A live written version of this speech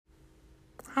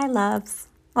Hi, loves.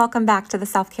 Welcome back to the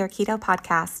Self-Care Keto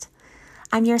Podcast.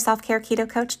 I'm your self-care keto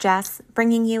coach, Jess,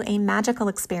 bringing you a magical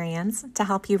experience to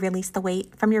help you release the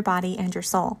weight from your body and your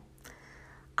soul.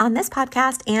 On this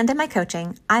podcast and in my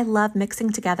coaching, I love mixing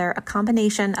together a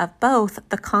combination of both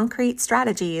the concrete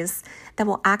strategies that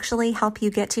will actually help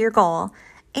you get to your goal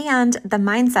and the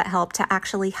mindset help to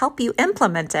actually help you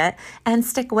implement it and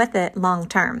stick with it long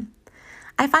term.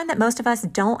 I find that most of us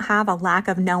don't have a lack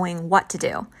of knowing what to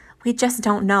do. We just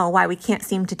don't know why we can't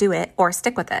seem to do it or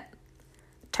stick with it.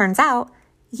 Turns out,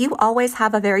 you always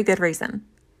have a very good reason.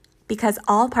 Because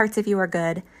all parts of you are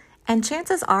good, and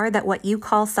chances are that what you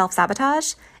call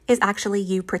self-sabotage is actually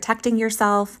you protecting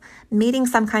yourself, meeting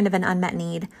some kind of an unmet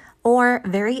need, or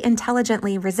very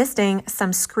intelligently resisting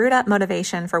some screwed up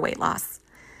motivation for weight loss.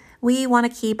 We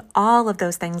want to keep all of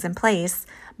those things in place,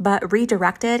 but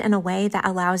redirected in a way that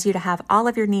allows you to have all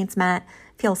of your needs met,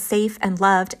 feel safe and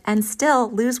loved, and still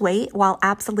lose weight while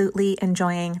absolutely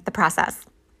enjoying the process.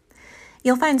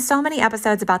 You'll find so many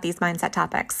episodes about these mindset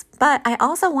topics, but I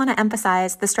also want to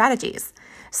emphasize the strategies.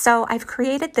 So I've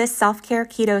created this Self-Care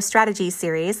Keto Strategies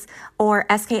series, or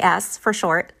SKS for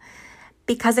short,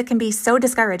 because it can be so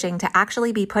discouraging to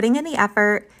actually be putting in the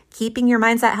effort, keeping your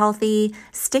mindset healthy,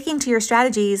 sticking to your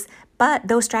strategies, but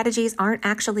those strategies aren't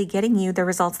actually getting you the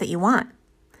results that you want.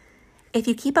 If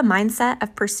you keep a mindset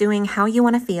of pursuing how you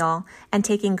want to feel and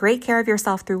taking great care of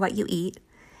yourself through what you eat,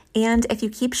 and if you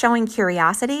keep showing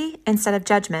curiosity instead of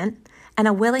judgment and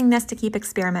a willingness to keep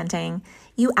experimenting,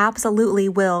 you absolutely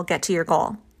will get to your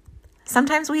goal.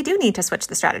 Sometimes we do need to switch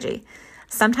the strategy.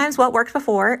 Sometimes what worked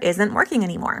before isn't working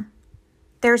anymore.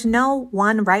 There's no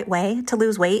one right way to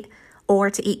lose weight or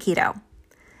to eat keto.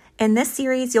 In this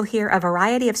series, you'll hear a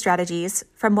variety of strategies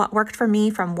from what worked for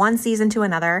me from one season to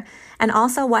another, and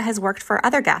also what has worked for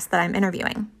other guests that I'm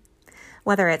interviewing.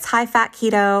 Whether it's high-fat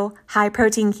keto,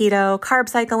 high-protein keto, carb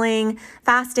cycling,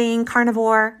 fasting,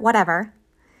 carnivore, whatever,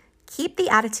 keep the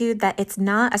attitude that it's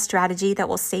not a strategy that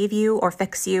will save you or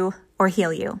fix you or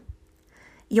heal you.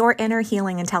 Your inner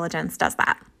healing intelligence does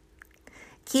that.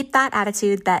 Keep that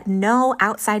attitude that no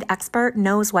outside expert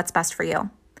knows what's best for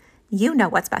you. You know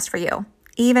what's best for you,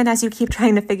 even as you keep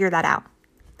trying to figure that out.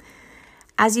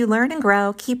 As you learn and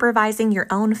grow, keep revising your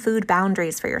own food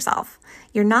boundaries for yourself.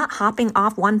 You're not hopping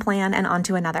off one plan and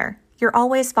onto another. You're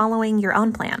always following your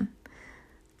own plan.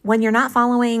 When you're not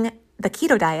following the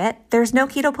keto diet, there's no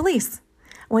keto police.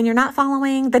 When you're not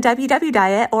following the WW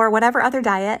diet or whatever other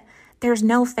diet, there's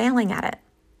no failing at it.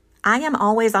 I am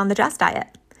always on the Just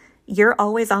diet. You're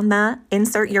always on the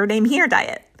insert your name here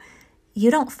diet. You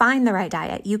don't find the right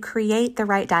diet. You create the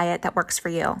right diet that works for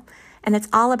you. And it's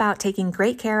all about taking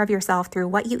great care of yourself through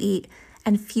what you eat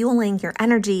and fueling your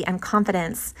energy and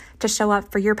confidence to show up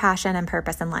for your passion and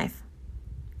purpose in life.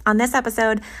 On this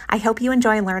episode, I hope you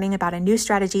enjoy learning about a new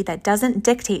strategy that doesn't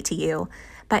dictate to you,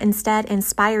 but instead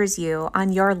inspires you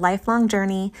on your lifelong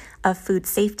journey of food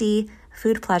safety,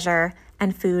 food pleasure,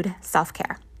 and food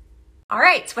self-care. All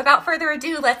right, without further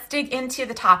ado, let's dig into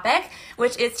the topic,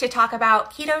 which is to talk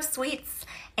about keto sweets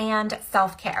and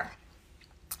self-care.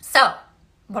 So,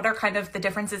 what are kind of the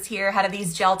differences here? How do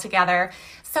these gel together?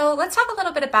 So let's talk a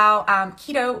little bit about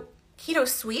keto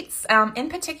sweets, in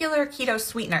particular keto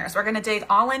sweeteners. We're going to dig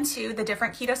all into the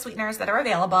different keto sweeteners that are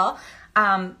available.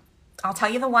 I'll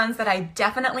tell you the ones that I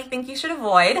definitely think you should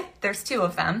avoid. There's 2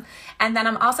 of them. And then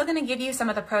I'm also going to give you some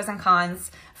of the pros and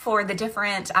cons for the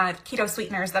different keto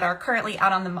sweeteners that are currently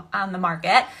out on the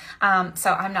market.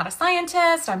 So I'm not a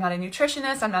scientist, I'm not a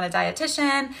nutritionist, I'm not a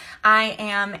dietitian. I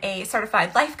am a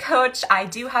certified life coach. I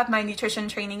do have my nutrition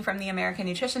training from the American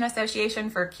Nutrition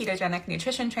Association for ketogenic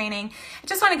nutrition training. I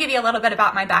just want to give you a little bit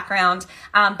about my background,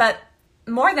 but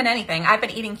more than anything, I've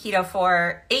been eating keto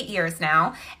for 8 years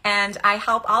now, and I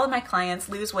help all of my clients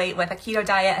lose weight with a keto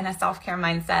diet and a self-care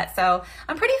mindset. So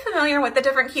I'm pretty familiar with the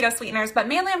different keto sweeteners, but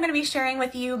mainly I'm going to be sharing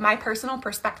with you my personal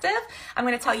perspective. I'm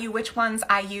going to tell you which ones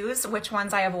I use, which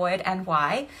ones I avoid, and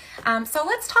why. So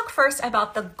let's talk first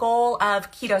about the goal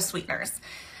of keto sweeteners.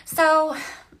 So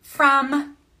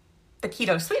from the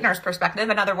keto sweeteners perspective,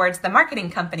 in other words, the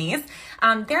marketing companies,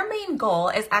 their main goal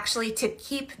is actually to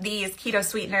keep these keto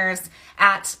sweeteners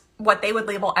at what they would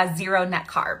label as 0 net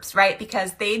carbs, right?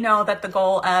 Because they know that the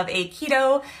goal of a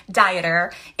keto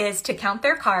dieter is to count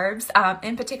their carbs.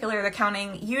 In particular, they're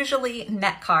counting usually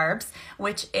net carbs,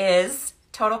 which is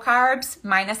total carbs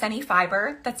minus any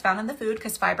fiber that's found in the food,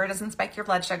 because fiber doesn't spike your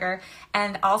blood sugar.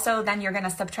 And also then you're going to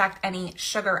subtract any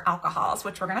sugar alcohols,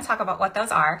 which we're going to talk about what those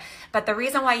are. But the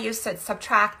reason why you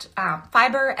subtract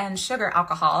fiber and sugar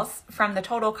alcohols from the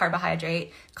total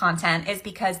carbohydrate content is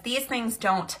because these things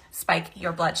don't spike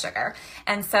your blood sugar.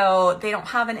 And so they don't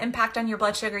have an impact on your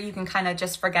blood sugar. You can kind of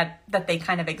just forget that they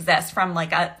kind of exist from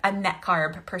like a net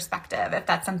carb perspective, if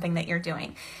that's something that you're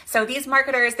doing. So these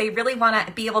marketers, they really want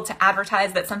to be able to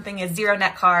advertise that something is 0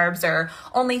 net carbs or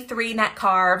only 3 net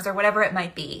carbs or whatever it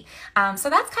might be. So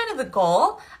that's kind of the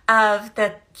goal of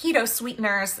the keto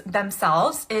sweeteners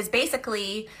themselves, is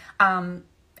basically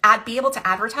be able to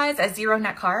advertise as 0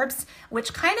 net carbs,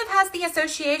 which kind of has the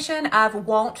association of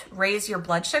won't raise your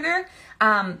blood sugar.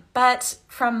 But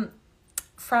from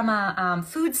a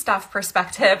food stuff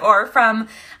perspective, or from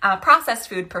a processed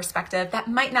food perspective, that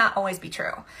might not always be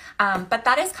true. But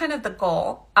that is kind of the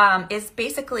goal, is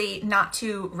basically not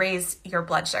to raise your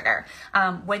blood sugar.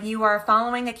 When you are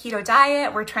following a keto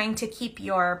diet, we're trying to keep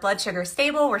your blood sugar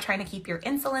stable. We're trying to keep your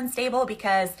insulin stable,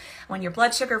 because when your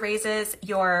blood sugar raises,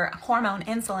 your hormone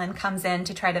insulin comes in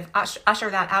to try to usher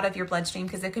that out of your bloodstream,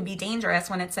 because it could be dangerous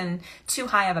when it's in too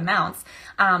high of amounts.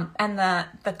 And the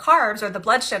carbs, or the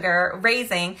blood sugar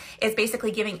raising, is basically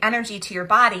giving energy to your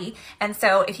body. And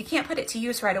so if you can't put it to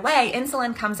use right away,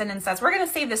 insulin comes in and says, we're going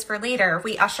to save this for later.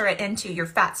 We usher it into your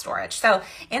fat storage. So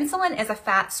insulin is a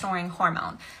fat storing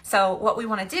hormone. So what we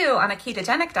want to do on a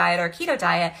ketogenic diet or keto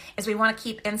diet is we want to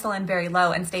keep insulin very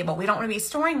low and stable. We don't want to be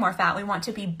storing more fat. We want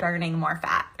to be burning more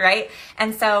fat, right?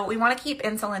 And so we want to keep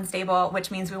insulin stable,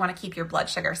 which means we want to keep your blood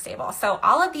sugar stable. So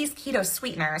all of these keto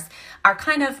sweeteners are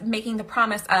kind of making the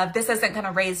promise of, this isn't going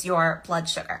to raise your blood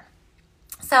sugar.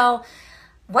 So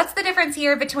what's the difference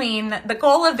here between the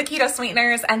goal of the keto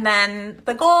sweeteners and then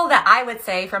the goal that I would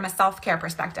say from a self-care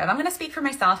perspective? I'm going to speak for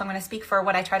myself. I'm going to speak for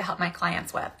what I try to help my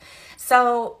clients with.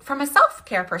 So from a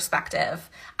self-care perspective,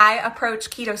 I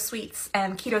approach keto sweets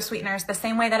and keto sweeteners the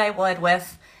same way that I would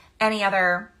with any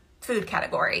other food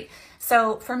category.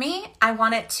 So for me, I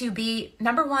want it to be,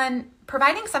 number one,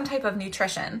 providing some type of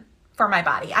nutrition for my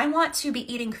body. I want to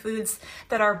be eating foods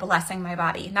that are blessing my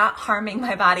body, not harming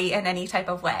my body in any type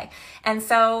of way. And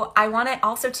so I want it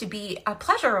also to be a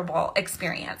pleasurable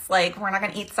experience. Like, we're not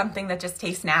going to eat something that just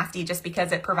tastes nasty just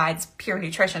because it provides pure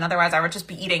nutrition. Otherwise, I would just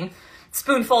be eating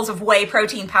spoonfuls of whey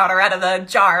protein powder out of the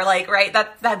jar, like, right?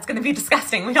 That's going to be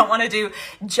disgusting. We don't want to do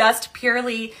just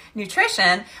purely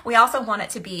nutrition. We also want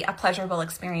it to be a pleasurable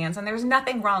experience. And there's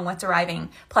nothing wrong with deriving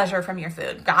pleasure from your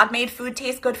food. God made food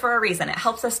taste good for a reason. It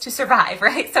helps us to survive,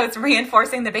 right? So it's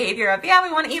reinforcing the behavior of, yeah,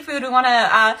 we want to eat food. We want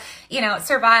to,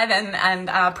 survive and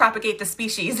propagate the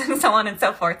species and so on and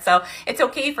so forth. So it's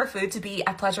okay for food to be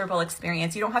a pleasurable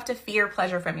experience. You don't have to fear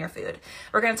pleasure from your food.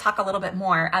 We're going to talk a little bit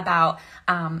more about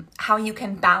how you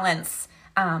can balance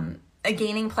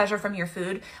gaining pleasure from your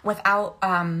food without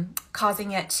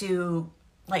causing it to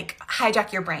like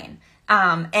hijack your brain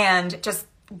and just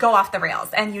go off the rails,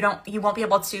 and you won't be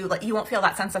able to, like, you won't feel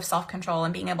that sense of self-control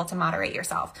and being able to moderate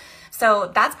yourself. So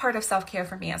that's part of self-care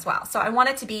for me as well. So I want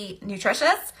it to be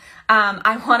nutritious.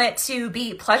 I want it to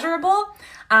be pleasurable.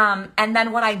 And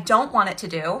then what I don't want it to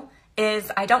do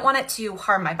is I don't want it to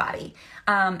harm my body.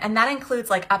 And that includes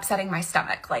like upsetting my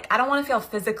stomach. Like, I don't want to feel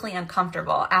physically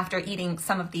uncomfortable after eating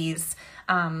some of these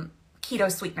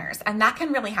keto sweeteners, and that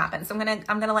can really happen. So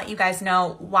I'm gonna let you guys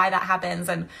know why that happens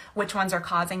and which ones are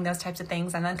causing those types of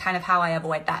things, and then kind of how I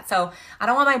avoid that. So I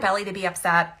don't want my belly to be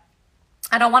upset.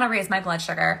 I don't want to raise my blood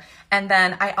sugar. And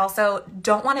then I also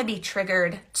don't want to be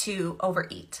triggered to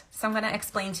overeat. So I'm going to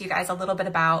explain to you guys a little bit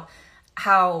about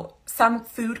how some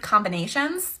food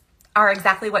combinations are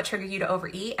exactly what trigger you to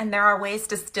overeat. And there are ways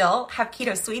to still have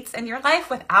keto sweets in your life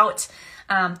without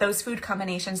those food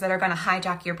combinations that are going to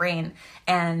hijack your brain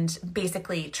and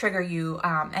basically trigger you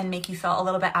and make you feel a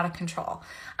little bit out of control.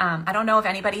 I don't know if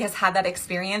anybody has had that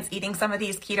experience eating some of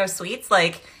these keto sweets.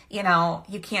 Like, you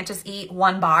can't just eat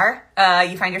one bar.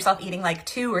 You find yourself eating like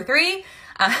 2 or 3.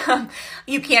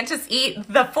 You can't just eat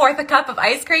the 4th cup of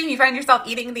ice cream. You find yourself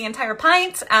eating the entire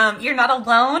pint. You're not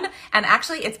alone. And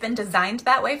actually, it's been designed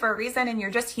that way for a reason, and you're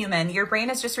just human. Your brain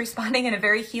is just responding in a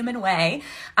very human way.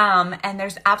 And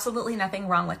there's absolutely nothing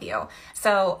wrong with you.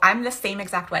 So I'm the same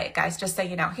exact way, guys, just so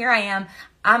you know. Here I am.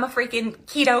 I'm a freaking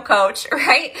keto coach,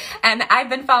 right? And I've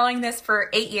been following this for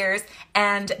 8 years,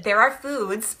 and there are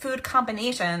food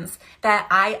combinations that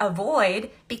I avoid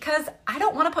because I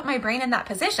don't want to put my brain in that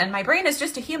position. My brain is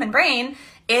just a human brain.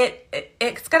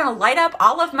 It's going to light up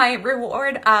all of my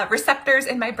reward receptors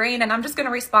in my brain, and I'm just going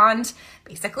to respond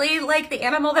basically like the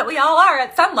animal that we all are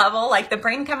at some level. Like, the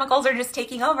brain chemicals are just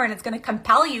taking over, and it's going to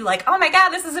compel you like, oh my God,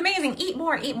 this is amazing. Eat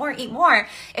more, eat more, eat more.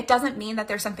 It doesn't mean that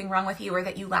there's something wrong with you or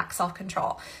that you lack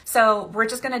self-control. So we're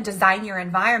just going to design your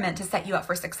environment to set you up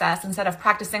for success instead of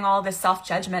practicing all this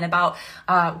self-judgment about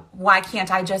why can't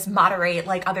I just moderate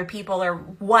like other people or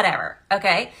whatever.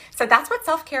 Okay. So that's what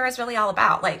self-care is really all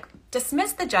about. Like,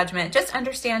 dismiss the judgment. Just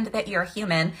understand that you're a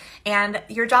human, and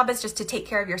your job is just to take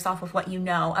care of yourself with what you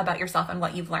know about yourself and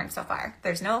what you've learned so far.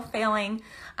 There's no failing,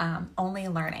 only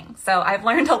learning. So I've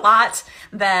learned a lot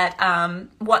that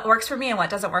what works for me and what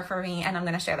doesn't work for me, and I'm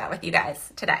going to share that with you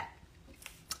guys today.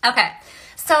 Okay,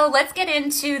 so let's get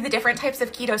into the different types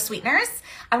of keto sweeteners.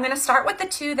 I'm going to start with the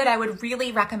two that I would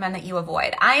really recommend that you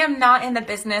avoid. I am not in the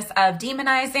business of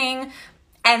demonizing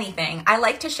anything. I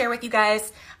like to share with you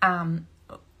guys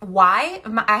why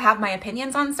I have my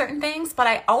opinions on certain things, but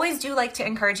I always do like to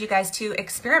encourage you guys to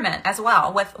experiment as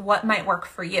well with what might work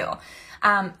for you.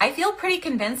 I feel pretty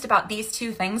convinced about these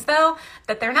two things, though,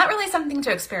 that they're not really something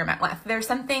to experiment with. They're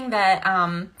something that,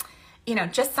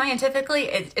 just scientifically,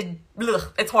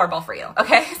 it's horrible for you,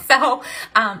 okay? So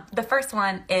the first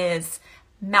one is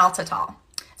maltitol.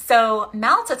 So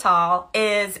maltitol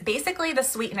is basically the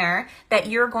sweetener that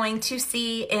you're going to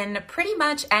see in pretty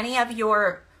much any of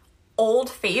your old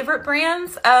favorite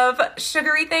brands of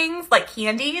sugary things like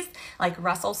candies, like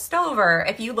Russell Stover.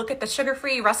 If you look at the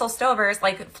sugar-free Russell Stovers,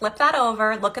 like flip that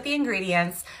over, look at the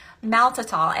ingredients.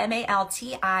 Maltitol,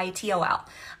 M-A-L-T-I-T-O-L.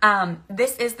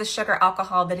 This is the sugar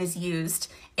alcohol that is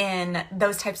used in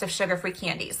those types of sugar-free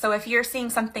candies. So if you're seeing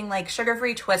something like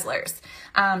sugar-free Twizzlers,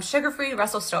 sugar-free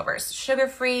Russell Stovers,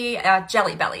 sugar-free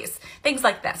Jelly Bellies, things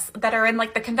like this that are in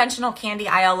like the conventional candy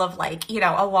aisle of like, a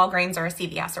Walgreens or a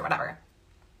CVS or whatever,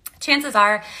 chances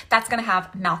are that's going to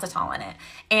have maltitol in it.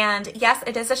 And yes,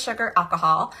 it is a sugar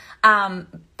alcohol.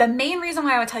 The main reason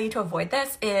why I would tell you to avoid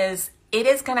this is it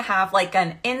is going to have like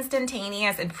an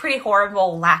instantaneous and pretty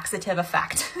horrible laxative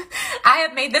effect. I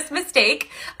have made this mistake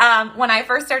when I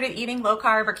first started eating low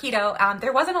carb or keto.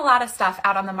 There wasn't a lot of stuff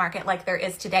out on the market like there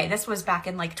is today. This was back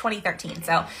in like 2013.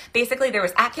 So basically there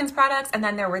was Atkins products, and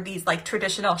then there were these like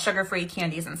traditional sugar-free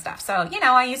candies and stuff. So,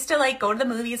 I used to like go to the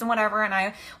movies and whatever, and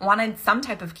I wanted some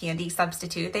type of candy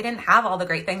substitute. They didn't have all the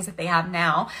great things that they have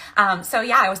now. So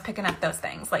yeah, I was picking up those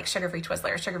things like sugar-free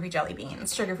Twizzlers, sugar-free jelly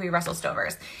beans, sugar-free Russell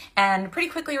Stovers, and pretty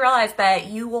quickly realize that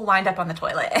you will wind up on the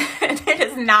toilet. It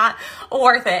is not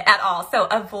worth it at all. So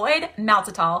avoid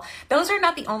maltitol. Those are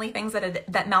not the only things that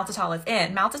maltitol is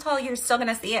in. Maltitol, you're still going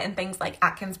to see it in things like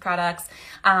Atkins products.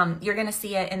 You're going to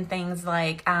see it in things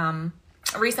like,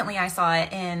 recently I saw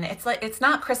it in, it's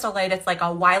not Crystal Light, it's like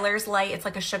a Weiler's Light. It's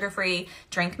like a sugar-free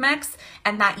drink mix,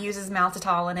 and that uses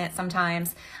maltitol in it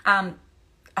sometimes.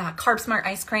 Carb Smart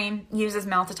ice cream uses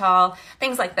maltitol,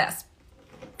 things like this.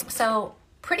 So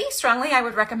pretty strongly, I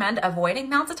would recommend avoiding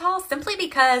maltitol simply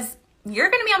because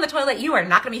you're going to be on the toilet. You are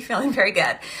not going to be feeling very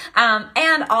good.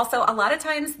 And also a lot of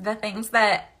times the things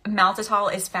that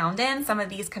maltitol is found in, some of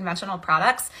these conventional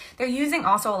products, they're using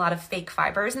also a lot of fake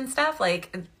fibers and stuff,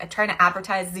 like trying to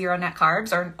advertise zero net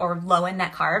carbs or low in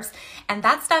net carbs. And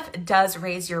that stuff does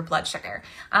raise your blood sugar.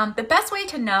 The best way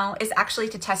to know is actually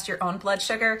to test your own blood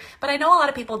sugar. But I know a lot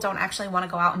of people don't actually want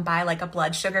to go out and buy like a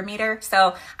blood sugar meter.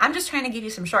 So I'm just trying to give you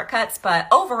some shortcuts. But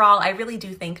overall, I really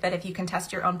do think that if you can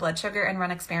test your own blood sugar and run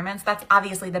experiments, that's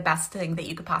obviously the best thing that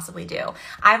you could possibly do.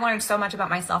 I've learned so much about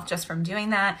myself just from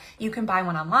doing that. You can buy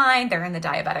one online. They're in the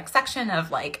diabetic section of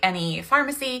like any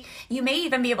pharmacy. You may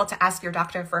even be able to ask your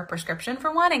doctor for a prescription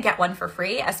for one and get one for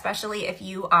free, especially if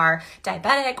you are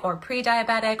diabetic or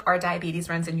pre-diabetic or diabetes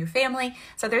runs in your family.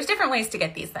 So there's different ways to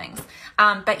get these things.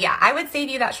 But yeah, I would save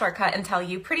you that shortcut and tell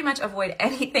you pretty much avoid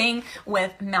anything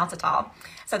with maltitol.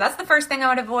 So that's the first thing I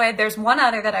would avoid. There's one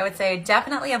other that I would say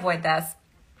definitely avoid this,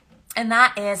 and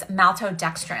that is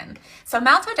maltodextrin. So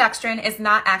maltodextrin is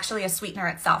not actually a sweetener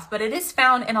itself, but it is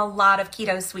found in a lot of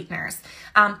keto sweeteners,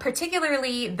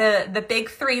 particularly the big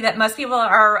three that most people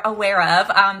are aware of,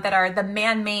 that are the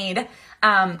man-made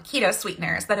keto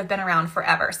sweeteners that have been around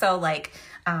forever. So like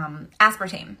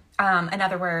aspartame, in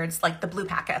other words, like the blue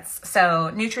packets.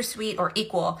 So NutraSweet or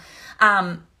Equal.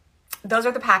 Those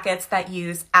are the packets that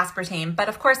use aspartame. But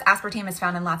of course, aspartame is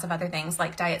found in lots of other things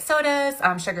like diet sodas,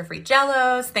 sugar-free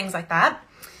jellos, things like that.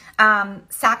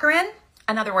 Saccharin,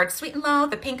 in other words, Sweet and Low,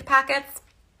 the pink packets.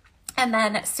 And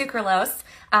then sucralose,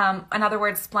 in other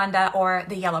words, Splenda or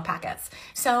the yellow packets.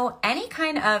 So any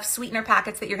kind of sweetener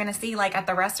packets that you're going to see like at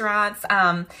the restaurants.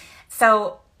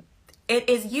 So it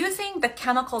is using the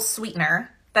chemical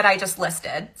sweetener that I just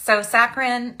listed. So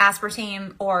saccharin,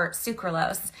 aspartame, or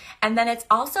sucralose. And then it's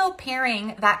also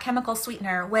pairing that chemical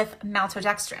sweetener with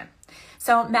maltodextrin.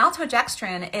 So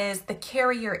maltodextrin is the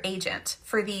carrier agent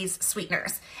for these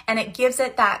sweeteners, and it gives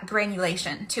it that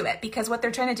granulation to it because what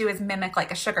they're trying to do is mimic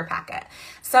like a sugar packet.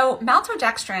 So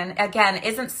maltodextrin, again,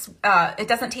 it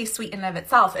doesn't taste sweet in and of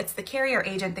itself. It's the carrier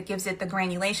agent that gives it the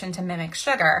granulation to mimic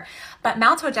sugar. But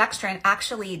maltodextrin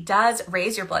actually does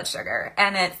raise your blood sugar,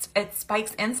 and it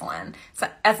spikes insulin. So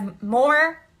as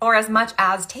more or as much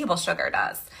as table sugar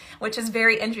does, which is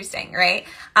very interesting, right?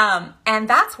 And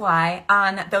that's why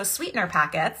on those sweetener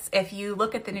packets, if you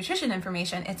look at the nutrition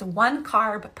information, it's 1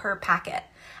 carb per packet.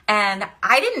 And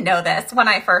I didn't know this when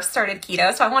I first started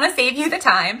keto, so I want to save you the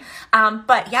time.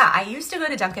 But yeah, I used to go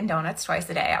to Dunkin' Donuts twice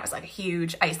a day. I was like a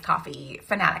huge iced coffee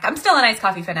fanatic. I'm still an iced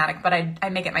coffee fanatic, but I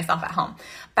make it myself at home.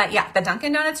 But yeah, the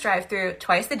Dunkin' Donuts drive-through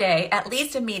twice a day, at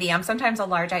least a medium, sometimes a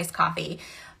large iced coffee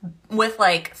with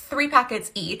like 3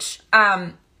 packets each.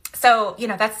 So,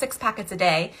 that's 6 packets a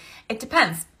day. It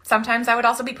depends. Sometimes I would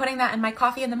also be putting that in my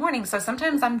coffee in the morning. So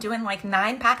sometimes I'm doing like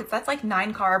 9 packets. That's like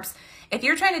 9 carbs. If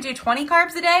you're trying to do 20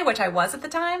 carbs a day, which I was at the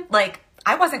time, like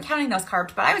I wasn't counting those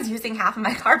carbs, but I was using half of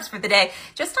my carbs for the day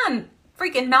just on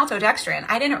freaking maltodextrin.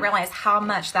 I didn't realize how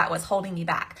much that was holding me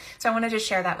back. So I wanted to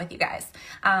share that with you guys.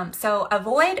 So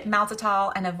avoid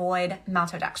maltitol and avoid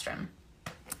maltodextrin.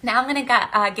 Now I'm going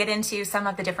to get into some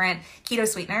of the different keto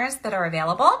sweeteners that are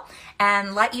available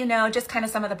and let you know just kind of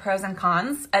some of the pros and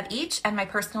cons of each and my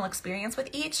personal experience with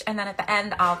each. And then at the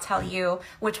end, I'll tell you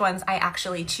which ones I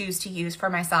actually choose to use for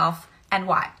myself and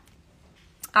why.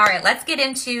 All right, let's get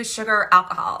into sugar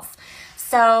alcohols.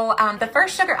 So the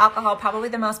first sugar alcohol, probably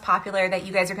the most popular that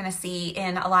you guys are going to see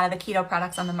in a lot of the keto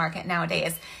products on the market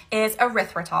nowadays, is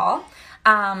erythritol.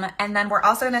 And then we're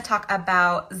also going to talk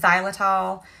about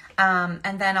xylitol.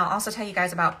 And then I'll also tell you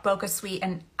guys about Boca Sweet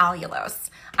and allulose.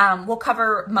 We'll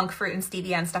cover monk fruit and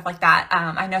stevia and stuff like that.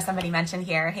 I know somebody mentioned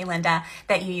here, hey Linda,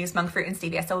 that you use monk fruit and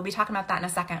stevia. So we'll be talking about that in a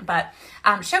second. But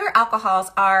sugar alcohols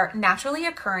are naturally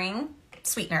occurring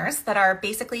sweeteners that are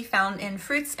basically found in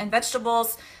fruits and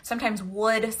vegetables, sometimes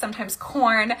wood, sometimes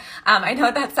corn. I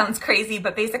know that sounds crazy,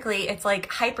 but basically it's like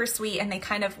hyper sweet and they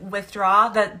kind of withdraw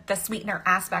the sweetener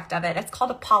aspect of it. It's called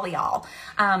a polyol.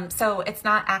 So it's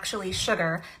not actually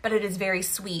sugar, but it is very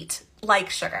sweet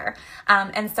like sugar.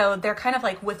 And so they're kind of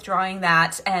like withdrawing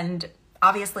that, and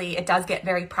obviously it does get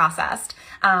very processed.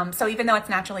 So even though it's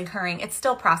naturally occurring, it's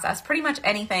still processed. Pretty much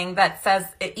anything that says,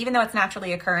 even though it's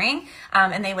naturally occurring,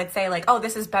 and they would say like, oh,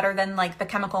 this is better than like the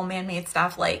chemical man-made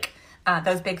stuff, like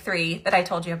those big 3 that I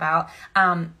told you about.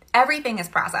 Everything is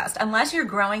processed. Unless you're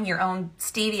growing your own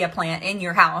stevia plant in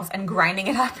your house and grinding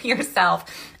it up yourself,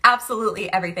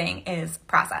 absolutely everything is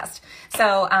processed.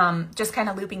 So just kind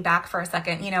of looping back for a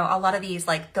second, a lot of these,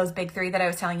 like those big 3 that I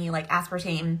was telling you, like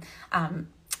aspartame,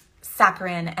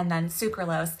 saccharin, and then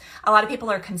sucralose, a lot of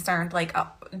people are concerned, like, oh,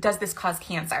 does this cause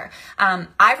cancer?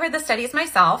 I've read the studies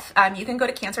myself. You can go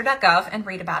to cancer.gov and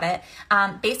read about it.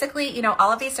 Basically,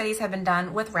 all of these studies have been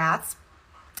done with rats,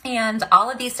 and all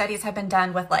of these studies have been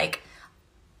done with like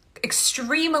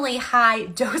extremely high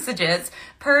dosages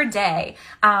per day,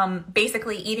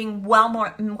 basically eating well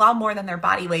more than their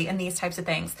body weight and these types of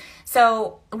things.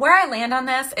 So where I land on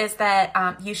this is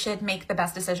that you should make the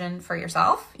best decision for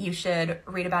yourself. You should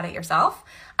read about it yourself.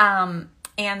 And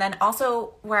then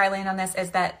also where I land on this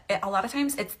is that a lot of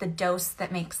times it's the dose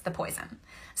that makes the poison.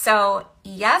 So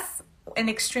yes, in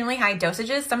extremely high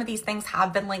dosages, some of these things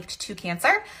have been linked to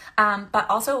cancer, but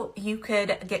also you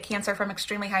could get cancer from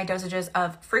extremely high dosages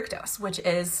of fructose, which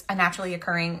is a naturally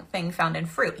occurring thing found in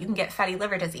fruit. You can get fatty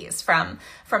liver disease from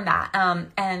that,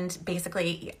 and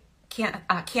basically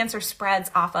cancer spreads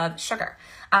off of sugar.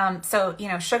 So,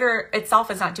 sugar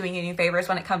itself is not doing you any favors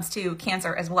when it comes to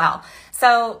cancer as well.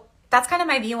 So that's kind of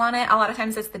my view on it. A lot of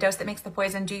times it's the dose that makes the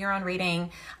poison. Do your own reading,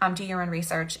 do your own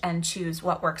research, and choose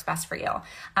what works best for you.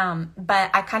 But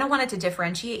I kind of wanted to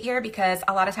differentiate here because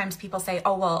a lot of times people say,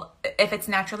 oh, well, if it's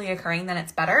naturally occurring, then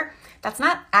it's better. That's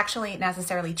not actually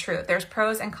necessarily true. There's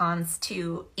pros and cons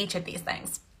to each of these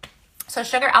things. So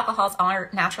sugar alcohols are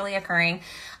naturally occurring,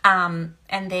 and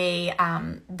they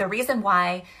the reason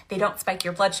why they don't spike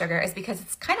your blood sugar is because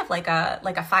it's kind of like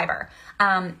a fiber.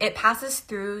 It passes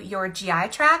through your GI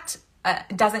tract,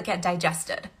 doesn't get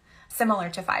digested, similar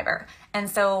to fiber. And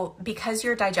so because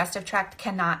your digestive tract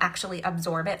cannot actually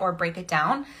absorb it or break it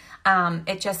down,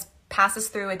 it just passes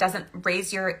through. It doesn't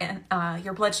raise your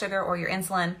blood sugar or your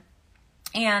insulin.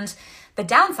 And the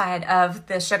downside of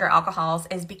the sugar alcohols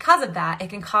is because of that, it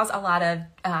can cause a lot of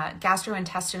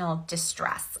gastrointestinal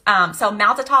distress. So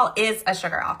maltitol is a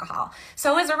sugar alcohol.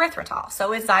 So is erythritol.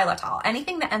 So is xylitol.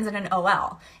 Anything that ends in an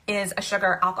OL is a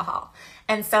sugar alcohol.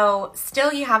 And so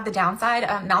still you have the downside.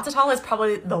 Maltitol is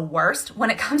probably the worst when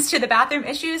it comes to the bathroom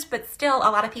issues, but still a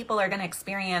lot of people are going to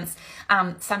experience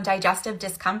some digestive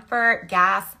discomfort,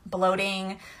 gas,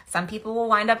 bloating. Some people will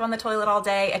wind up on the toilet all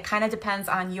day. It kind of depends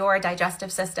on your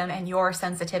digestive system and your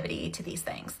sensitivity to these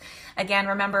things. Again,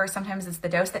 remember, sometimes it's the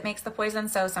dose that makes the poison.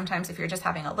 So sometimes if you're just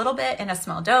having a little bit in a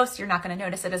small dose, you're not going to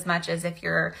notice it as much as if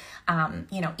you're,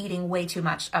 eating way too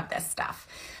much of this stuff.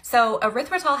 So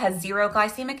erythritol has 0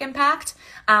 glycemic impact.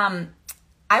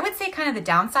 I would say kind of the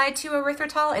downside to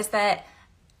erythritol is that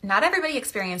not everybody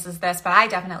experiences this, but I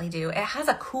definitely do. It has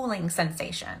a cooling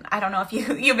sensation. I don't know if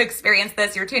you've experienced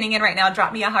this. You're tuning in right now.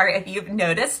 Drop me a heart if you've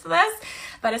noticed this.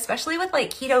 But especially with like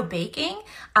keto baking,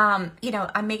 I'm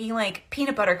making like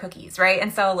peanut butter cookies, right?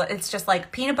 And so it's just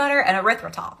like peanut butter and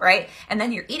erythritol, right? And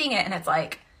then you're eating it and it's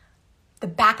like, the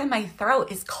back of my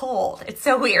throat is cold. It's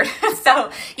so weird.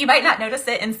 So you might not notice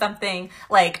it in something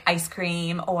like ice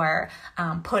cream or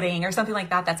pudding or something like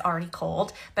that that's already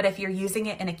cold. But if you're using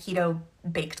it in a keto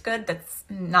baked good that's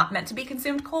not meant to be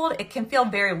consumed cold, it can feel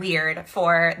very weird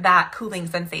for that cooling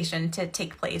sensation to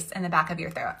take place in the back of your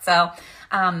throat. So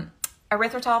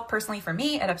erythritol, personally for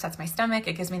me, it upsets my stomach.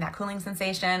 It gives me that cooling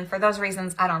sensation. For those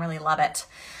reasons, I don't really love it.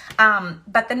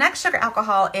 But the next sugar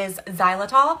alcohol is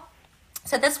xylitol.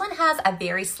 So this one has a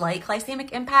very slight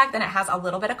glycemic impact and it has a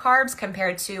little bit of carbs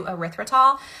compared to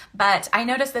erythritol, but I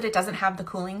noticed that it doesn't have the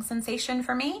cooling sensation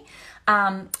for me.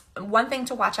 One thing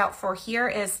to watch out for here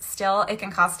is still it can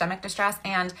cause stomach distress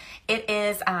and it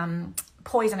is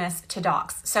poisonous to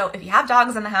dogs. So if you have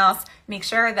dogs in the house, make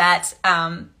sure that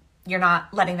you're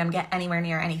not letting them get anywhere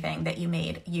near anything that you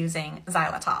made using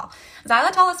xylitol.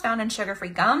 Xylitol is found in sugar-free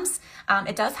gums.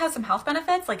 It does have some health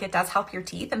benefits, like it does help your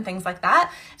teeth and things like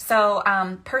that. So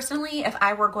personally, if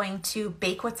I were going to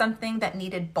bake with something that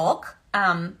needed bulk,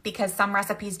 because some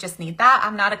recipes just need that.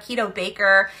 I'm not a keto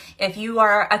baker. If you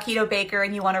are a keto baker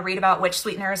and you want to read about which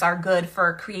sweeteners are good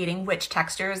for creating which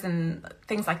textures and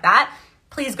things like that,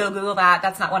 please go Google that.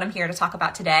 That's not what I'm here to talk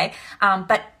about today.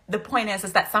 But the point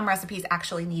is that some recipes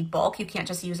actually need bulk. You can't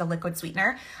just use a liquid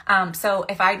sweetener. So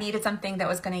if I needed something that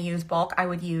was going to use bulk, I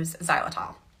would use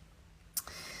xylitol.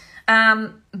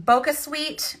 Boca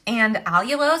Sweet and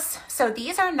allulose. So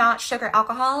these are not sugar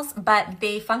alcohols, but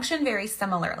they function very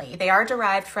similarly. They are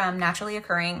derived from naturally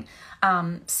occurring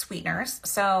sweeteners.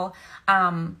 So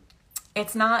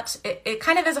it's not, it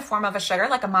kind of is a form of a sugar,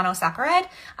 like a monosaccharide,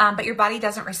 but your body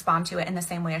doesn't respond to it in the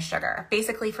same way as sugar,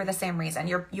 basically for the same reason.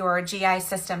 Your GI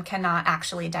system cannot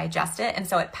actually digest it, and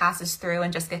so it passes through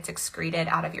and just gets excreted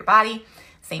out of your body.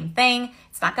 Same thing.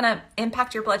 It's not going to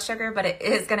impact your blood sugar, but it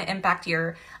is going to impact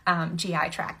your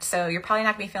GI tract. So you're probably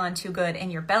not going to be feeling too good in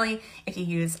your belly if you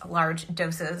use large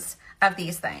doses of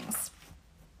these things.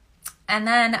 And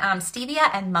then stevia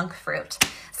and monk fruit.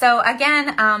 So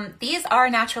again, these are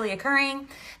naturally occurring.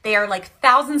 They are like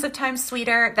thousands of times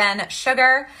sweeter than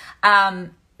sugar.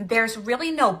 There's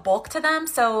really no bulk to them,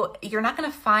 so you're not going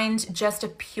to find just a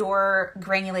pure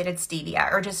granulated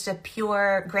stevia or just a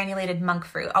pure granulated monk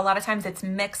fruit. A lot of times it's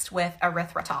mixed with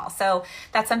erythritol, so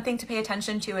that's something to pay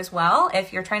attention to as well.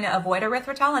 If you're trying to avoid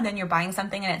erythritol and then you're buying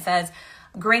something and it says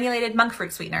granulated monk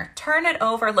fruit sweetener, turn it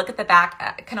over, look at the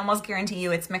back. I can almost guarantee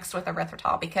you it's mixed with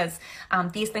erythritol because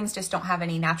these things just don't have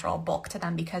any natural bulk to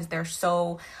them because they're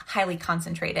so highly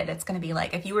concentrated. It's going to be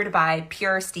like if you were to buy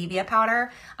pure stevia powder,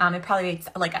 it probably be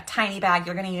like a tiny bag.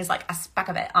 You're going to use like a speck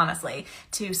of it, honestly,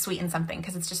 to sweeten something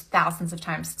because it's just thousands of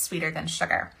times sweeter than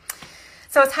sugar.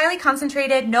 So it's highly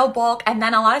concentrated, no bulk, and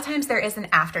then a lot of times there is an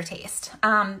aftertaste.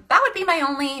 That would be my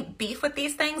only beef with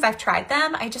these things. I've tried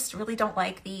them. I just really don't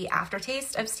like the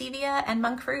aftertaste of stevia and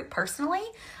monk fruit personally.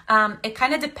 It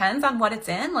kind of depends on what it's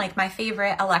in. Like my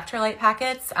favorite electrolyte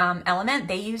packets, Element,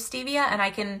 they use stevia and I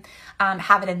can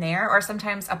have it in there. Or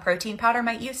sometimes a protein powder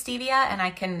might use stevia and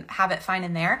I can have it fine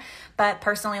in there. But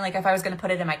personally, like if I was going to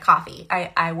put it in my coffee,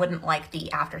 I wouldn't like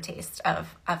the aftertaste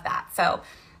of that. So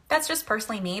that's just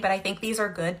personally me, but I think these are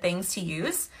good things to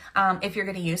use. If you're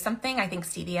going to use something, I think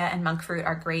stevia and monk fruit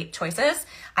are great choices.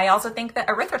 I also think that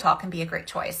erythritol can be a great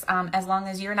choice as long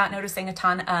as you're not noticing a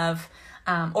ton of,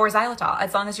 or xylitol,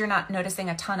 as long as you're not noticing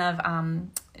a ton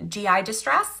of GI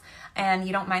distress and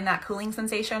you don't mind that cooling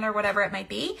sensation or whatever it might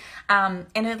be.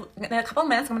 In a couple of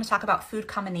minutes, I'm going to talk about food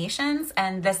combinations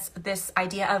and this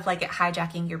idea of like it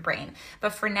hijacking your brain. But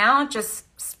for now, just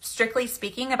strictly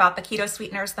speaking about the keto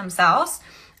sweeteners themselves,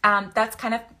 that's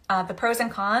kind of the pros and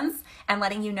cons and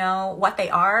letting you know what they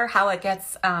are, how it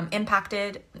gets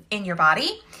impacted in your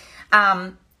body.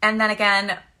 And then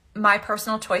again, my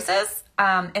personal choices.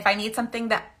 If I need something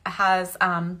that has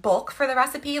bulk for the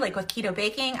recipe, like with keto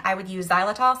baking, I would use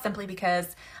xylitol simply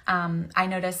because I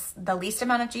notice the least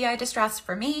amount of GI distress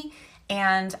for me.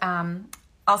 And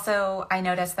also, I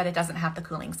noticed that it doesn't have the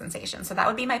cooling sensation. So that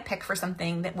would be my pick for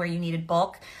something where you needed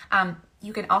bulk.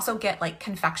 You can also get like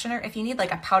confectioner. If you need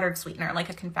like a powdered sweetener,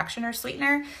 like a confectioner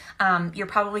sweetener, you're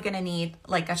probably going to need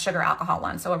like a sugar alcohol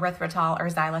one. So erythritol or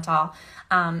xylitol.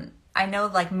 I know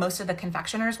like most of the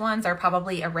confectioners ones are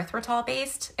probably erythritol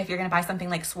based if you're going to buy something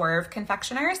like Swerve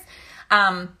confectioners.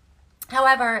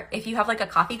 However, if you have like a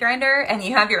coffee grinder and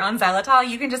you have your own xylitol,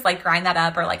 you can just like grind that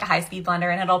up, or like a high-speed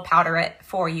blender, and it'll powder it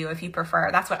for you if you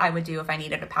prefer. That's what I would do if I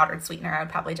needed a powdered sweetener. I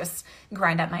would probably just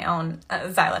grind up my own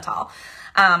xylitol.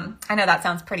 I know that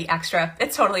sounds pretty extra.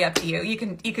 It's totally up to you. You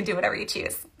can do whatever you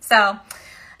choose. So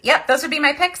yep, those would be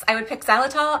my picks. I would pick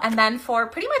xylitol. And then for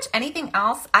pretty much anything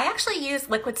else, I actually use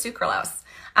liquid sucralose.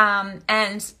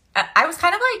 And I was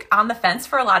kind of like on the fence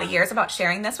for a lot of years about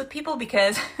sharing this with people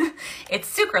because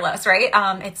it's sucralose, right?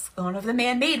 It's one of the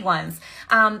man-made ones.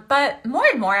 But more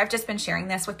and more, I've just been sharing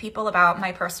this with people about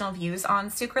my personal views on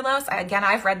sucralose. Again,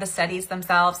 I've read the studies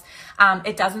themselves.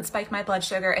 It doesn't spike my blood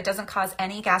sugar. It doesn't cause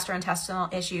any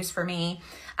gastrointestinal issues for me.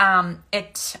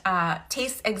 It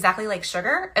tastes exactly like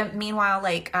sugar. Meanwhile,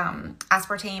 like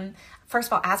aspartame, first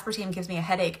of all, aspartame gives me a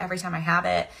headache every time I have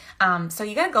it. So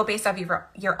you got to go based off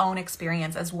your own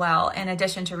experience as well, in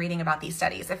addition to reading about these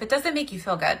studies. If it doesn't make you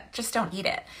feel good, just don't eat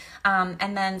it.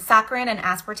 And then saccharin and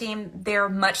aspartame, they're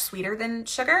much sweeter than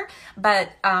sugar,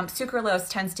 but sucralose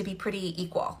tends to be pretty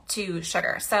equal to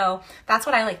sugar. So that's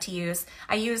what I like to use.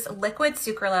 I use liquid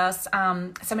sucralose.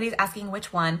 Somebody's asking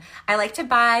which one. I like to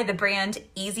buy the brand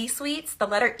Easy Sweets, the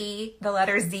letter E, the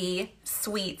letter Z,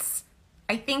 Sweets.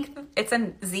 I think it's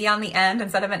a Z on the end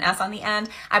instead of an S on the end.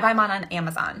 I buy mine on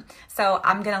Amazon. So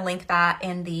I'm going to link that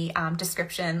in the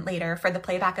description later for the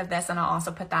playback of this. And I'll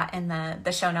also put that in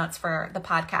the show notes for the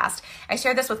podcast. I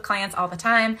share this with clients all the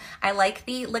time. I like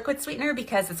the liquid sweetener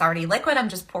because it's already liquid. I'm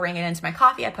just pouring it into my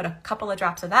coffee. I put a couple of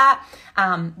drops of that.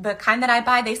 The kind that I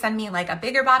buy, they send me like a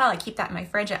bigger bottle. I keep that in my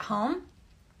fridge at home.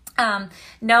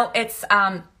 No, it's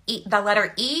the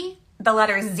letter E, the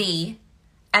letter Z,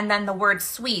 and then the word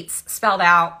sweets spelled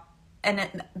out,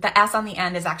 and the S on the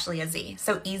end is actually a Z,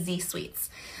 so Easy Sweets.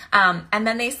 And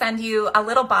then they send you a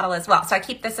little bottle as well. So I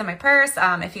keep this in my purse.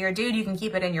 If you're a dude, you can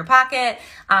keep it in your pocket.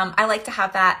 I like to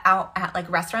have that out at like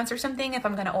restaurants or something. If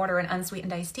I'm going to order an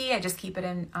unsweetened iced tea, I just keep it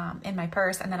in my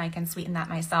purse, and then I can sweeten that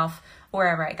myself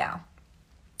wherever I go.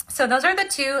 So those are the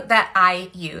two that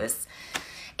I use.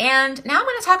 And now I'm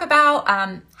going to talk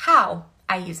about how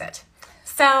I use it.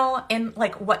 So in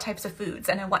like what types of foods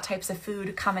and in what types of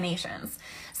food combinations.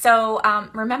 So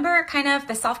remember kind of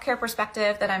the self-care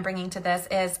perspective that I'm bringing to this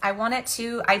is I want it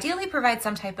to ideally provide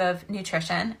some type of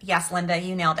nutrition. Yes, Linda,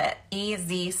 you nailed it.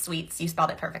 Easy Sweets, you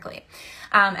spelled it perfectly.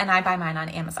 And I buy mine on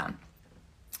Amazon.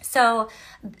 So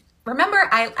remember,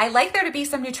 I like there to be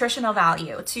some nutritional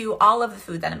value to all of the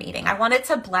food that I'm eating. I want it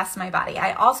to bless my body.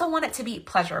 I also want it to be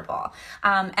pleasurable.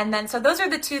 And then, so those are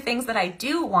the two things that I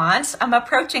do want. I'm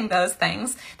approaching those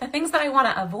things. The things that I want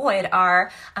to avoid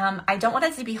are, I don't want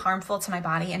it to be harmful to my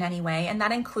body in any way. And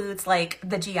that includes like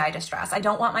the GI distress. I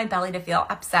don't want my belly to feel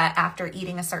upset after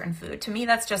eating a certain food. To me,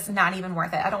 that's just not even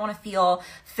worth it. I don't want to feel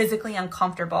physically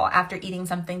uncomfortable after eating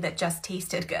something that just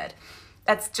tasted good.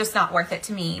 That's just not worth it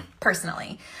to me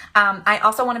personally. I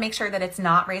also want to make sure that it's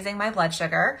not raising my blood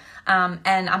sugar.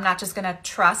 And I'm not just going to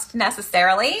trust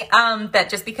necessarily that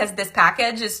just because this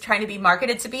package is trying to be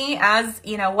marketed to me as,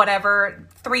 you know, whatever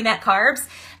 3 net carbs,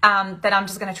 that I'm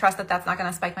just going to trust that that's not going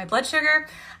to spike my blood sugar.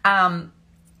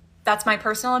 That's my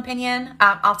personal opinion.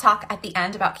 I'll talk at the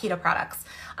end about keto products.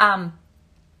 And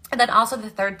then also the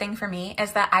third thing for me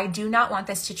is that I do not want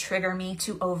this to trigger me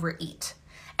to overeat.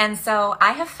 And so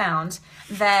I have found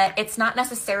that it's not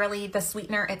necessarily the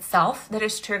sweetener itself that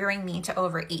is triggering me to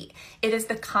overeat. It is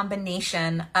the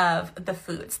combination of the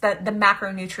foods, the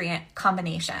macronutrient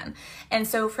combination. And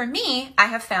so for me, I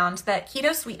have found that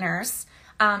keto sweeteners,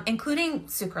 including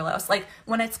sucralose, like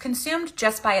when it's consumed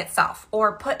just by itself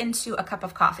or put into a cup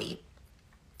of coffee,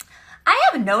 I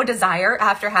have no desire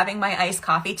after having my iced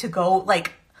coffee to go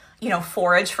like, you know,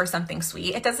 forage for something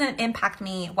sweet. It doesn't impact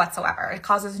me whatsoever. It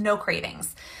causes no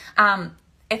cravings.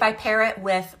 If I pair it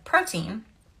with protein,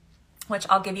 which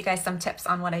I'll give you guys some tips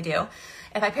on what I do.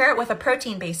 If I pair it with a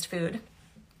protein-based food,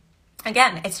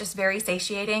 again, it's just very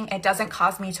satiating. It doesn't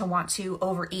cause me to want to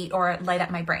overeat or light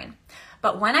up my brain.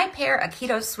 But when I pair a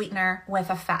keto sweetener with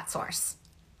a fat source,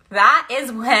 that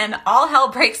is when all hell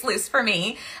breaks loose for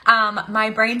me. My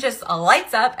brain just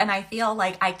lights up and I feel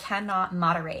like I cannot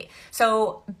moderate.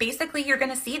 So basically you're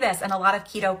going to see this in a lot of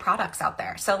keto products out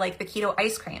there. So like the keto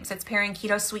ice creams, it's pairing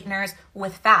keto sweeteners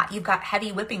with fat. You've got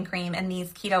heavy whipping cream in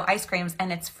these keto ice creams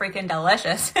and it's freaking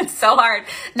delicious. It's so hard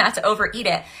not to overeat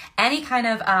it. Any kind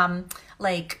of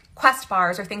like Quest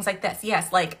bars or things like this.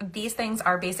 Yes, like these things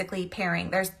are basically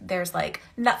pairing. There's like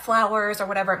nut flours or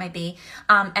whatever it might be.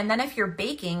 And then if you're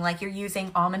baking, like you're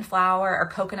using almond flour or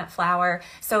coconut flour.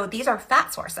 So these are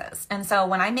fat sources. And so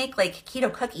when I make like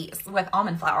keto cookies with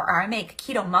almond flour, or I make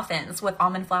keto muffins with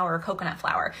almond flour or coconut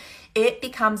flour, it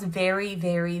becomes very,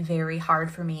 very, very hard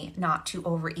for me not to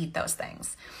overeat those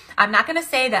things. I'm not going to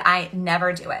say that I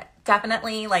never do it.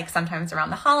 Definitely like sometimes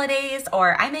around the holidays,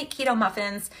 or I make keto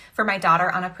muffins for my daughter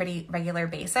on a pretty regular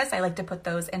basis. I like to put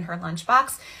those in her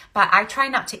lunchbox, but I try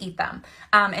not to eat them.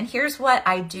 And here's what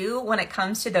I do when it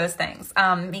comes to those things.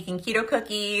 Making keto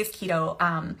cookies,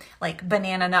 keto like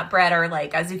banana nut bread, or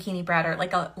like a zucchini bread, or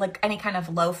like any kind of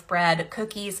loaf bread,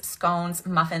 cookies, scones,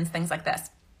 muffins, things like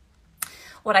this.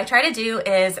 What I try to do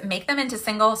is make them into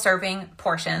single serving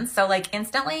portions. So like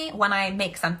instantly when I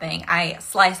make something, I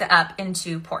slice it up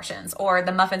into portions, or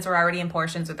the muffins are already in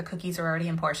portions, or the cookies are already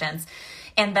in portions.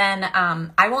 And then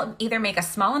I will either make a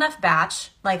small enough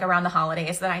batch, like around the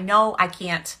holidays, that I know I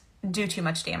can't do too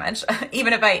much damage,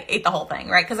 even if I ate the whole thing,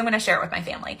 right? Because I'm going to share it with my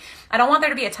family. I don't want there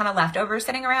to be a ton of leftovers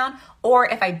sitting around, or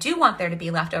if I do want there to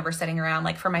be leftovers sitting around,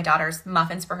 like for my daughter's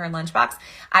muffins for her lunchbox,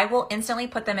 I will instantly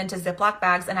put them into Ziploc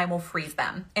bags and I will freeze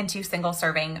them into single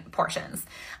serving portions.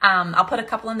 I'll put a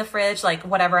couple in the fridge, like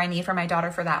whatever I need for my daughter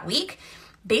for that week.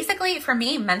 Basically, for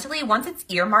me, mentally, once it's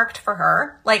earmarked for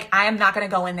her, like I am not going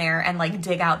to go in there and like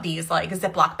dig out these like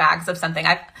Ziploc bags of something.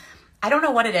 I don't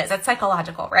know what it is. It's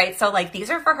psychological, right? So like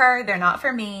these are for her. They're not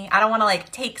for me. I don't want to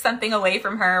like take something away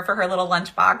from her for her little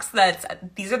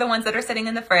lunchbox. These are the ones that are sitting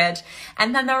in the fridge.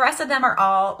 And then the rest of them are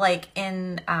all like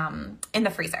in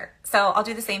the freezer. So I'll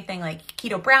do the same thing, like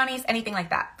keto brownies, anything like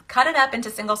that. Cut it up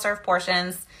into single serve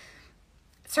portions.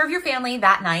 Serve your family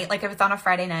that night, like if it's on a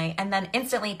Friday night, and then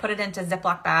instantly put it into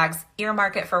Ziploc bags,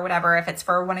 earmark it for whatever, if it's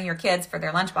for one of your kids, for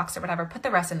their lunchbox or whatever, put the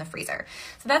rest in the freezer.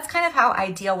 So that's kind of how I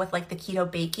deal with like the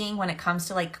keto baking when it comes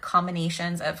to like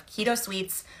combinations of keto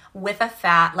sweets with a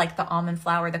fat, like the almond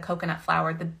flour, the coconut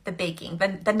flour, the baking,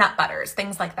 the nut butters,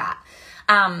 things like that.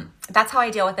 That's how I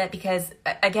deal with it, because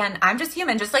again, I'm just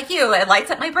human, just like you. It lights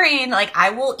up my brain. Like I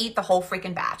will eat the whole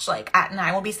freaking batch, and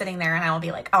I will be sitting there and I will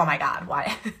be like, oh my God,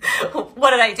 why,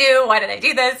 what did I do? Why did I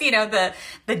do this? You know,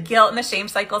 the guilt and the shame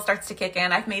cycle starts to kick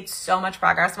in. I've made so much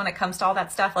progress when it comes to all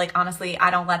that stuff. Like honestly, I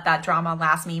don't let that drama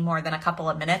last me more than a couple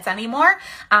of minutes anymore.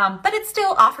 But it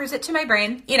still offers it to my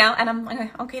brain, you know, and I'm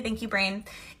like, okay, thank you, brain.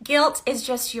 Guilt is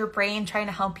just your brain trying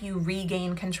to help you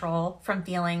regain control from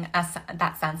feeling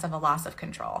that sense of a loss of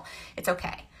control. It's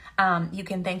okay. You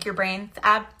can thank your brain.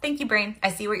 Thank you, brain. I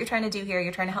see what you're trying to do here.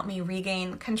 You're trying to help me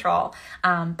regain control.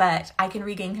 But I can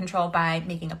regain control by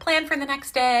making a plan for the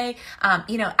next day.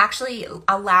 Actually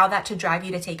allow that to drive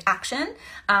you to take action,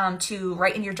 to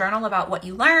write in your journal about what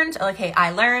you learned. Like, hey,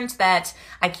 I learned that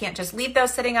I can't just leave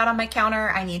those sitting out on my counter.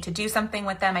 I need to do something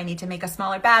with them. I need to make a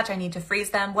smaller batch. I need to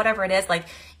freeze them, whatever it is. Like,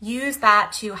 use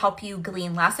that to help you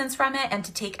glean lessons from it and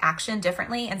to take action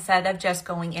differently instead of just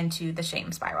going into the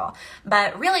shame spiral.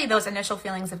 But really, those initial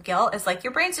feelings of guilt is like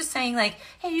your brain's just saying like,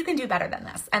 hey, you can do better than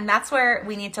this. And that's where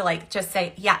we need to like just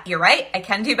say, yeah, you're right. I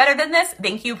can do better than this.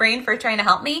 Thank you, brain, for trying to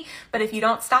help me. But if you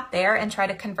don't stop there and try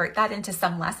to convert that into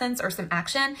some lessons or some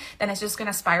action, then it's just going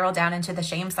to spiral down into the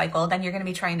shame cycle. Then you're going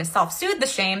to be trying to self-soothe the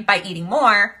shame by eating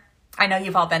more. I know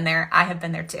you've all been there. I have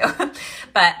been there too.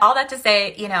 But all that to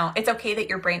say, you know, it's okay that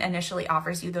your brain initially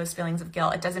offers you those feelings of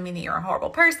guilt. It doesn't mean that you're a horrible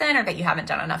person or that you haven't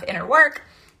done enough inner work.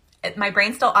 My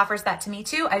brain still offers that to me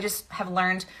too. I just have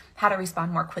learned how to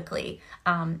respond more quickly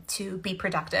to be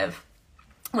productive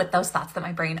with those thoughts that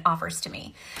my brain offers to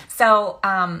me. So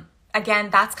again,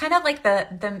 that's kind of like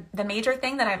the major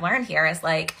thing that I've learned here is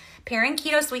like pairing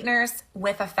keto sweeteners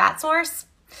with a fat source.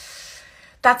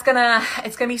 It's gonna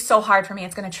be so hard for me.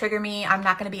 It's gonna trigger me. I'm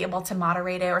not gonna be able to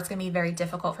moderate it, or it's gonna be very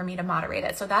difficult for me to moderate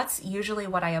it. So that's usually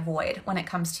what I avoid when it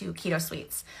comes to keto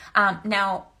sweets.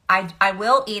 Now, I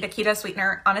will eat a keto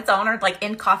sweetener on its own or like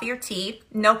in coffee or tea,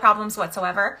 no problems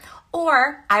whatsoever.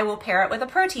 Or I will pair it with a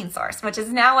protein source, which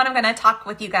is now what I'm going to talk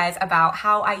with you guys about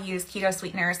how I use keto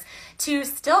sweeteners to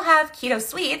still have keto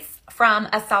sweets from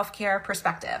a self-care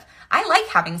perspective. I like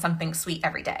having something sweet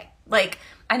every day. Like,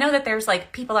 I know that there's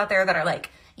like people out there that are like,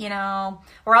 you know,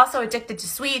 we're also addicted to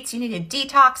sweets. You need to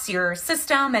detox your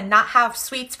system and not have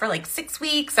sweets for like 6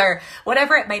 weeks or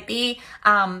whatever it might be.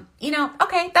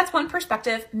 Okay, that's one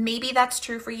perspective. Maybe that's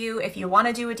true for you. If you want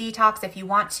to do a detox, if you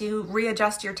want to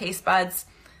readjust your taste buds,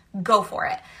 go for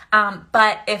it.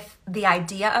 But if the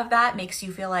idea of that makes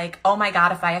you feel like, oh my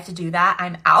God, if I have to do that,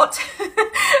 I'm out.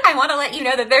 I want to let you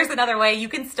know that there's another way. You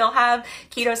can still have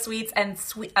keto sweets and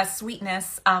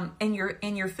sweetness in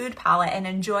your food palette and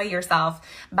enjoy yourself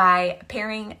by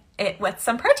pairing it with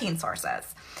some protein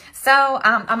sources. So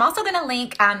I'm also going to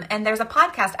link, and there's a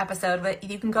podcast episode that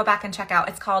you can go back and check out.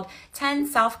 It's called 10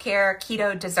 Self-Care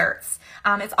Keto Desserts.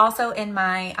 It's also in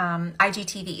my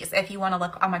IGTVs if you want to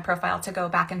look on my profile to go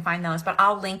back and find those. But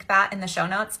I'll link that in the show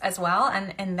notes as well,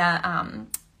 and in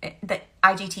the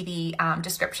IGTV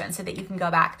description so that you can go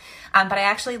back. But I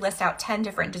actually list out 10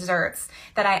 different desserts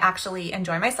that I actually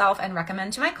enjoy myself and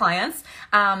recommend to my clients.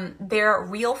 They're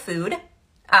real food.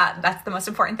 That's the most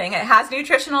important thing. It has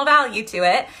nutritional value to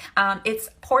it. It's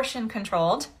portion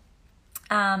controlled.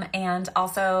 And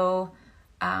also,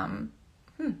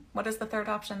 what is the third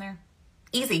option there?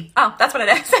 Easy. Oh, that's what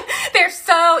it is. They're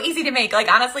so easy to make. Like,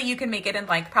 honestly, you can make it in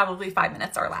like probably 5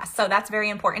 minutes or less. So that's very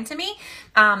important to me,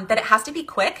 that it has to be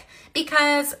quick,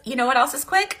 because you know what else is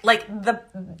quick? Like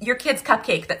your kid's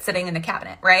cupcake that's sitting in the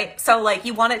cabinet, right? So like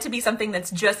you want it to be something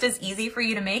that's just as easy for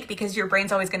you to make, because your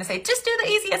brain's always going to say, just do the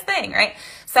easiest thing, right?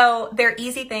 So they're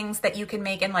easy things that you can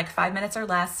make in like 5 minutes or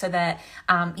less, so that,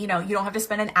 you don't have to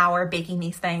spend an hour baking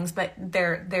these things, but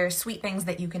they're sweet things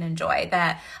that you can enjoy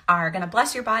that are going to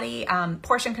bless your body,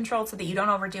 portion controlled so that you don't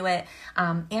overdo it.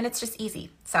 And it's just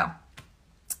easy. So,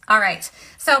 all right.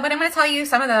 So, but I'm going to tell you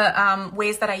some of the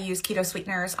ways that I use keto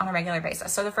sweeteners on a regular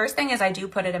basis. So the first thing is I do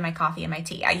put it in my coffee and my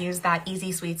tea. I use that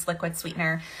Easy Sweets liquid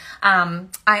sweetener.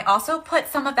 I also put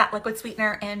some of that liquid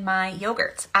sweetener in my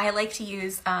yogurt. I like to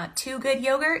use Too Good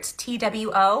yogurt,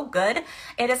 TWO, good.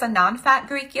 It is a non-fat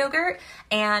Greek yogurt,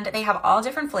 and they have all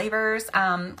different flavors.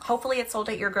 Hopefully it's sold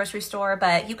at your grocery store,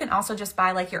 but you can also just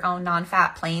buy like your own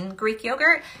non-fat plain Greek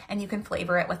yogurt, and you can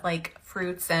flavor it with like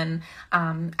fruits and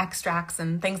extracts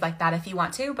and things like that if you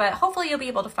want to, but hopefully you'll be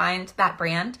able to find that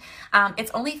brand. It's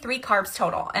only 3 carbs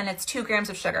total, and it's 2 grams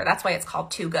of sugar. That's why it's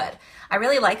called Too Good. I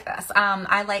really like this.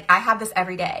 I have this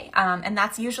every day, and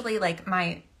that's usually like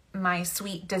my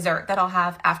sweet dessert that I'll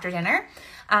have after dinner.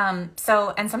 And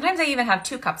sometimes I even have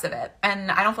 2 cups of it, and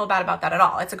I don't feel bad about that at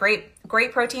all. It's a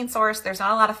great protein source. There's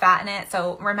not a lot of fat in it.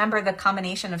 So remember the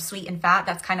combination of sweet and fat,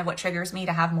 that's kind of what triggers me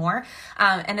to have more.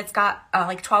 And it's got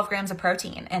like 12 grams of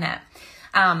protein in it.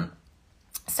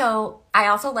 So I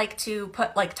also like to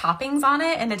put like toppings on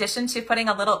it. In addition to putting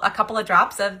a couple of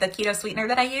drops of the keto sweetener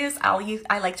that I use,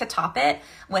 I like to top it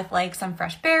with like some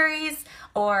fresh berries,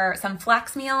 or some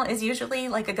flax meal is usually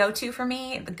like a go-to for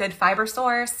me, the good fiber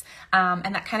source.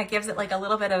 And that kind of gives it like a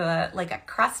little bit of a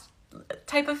crust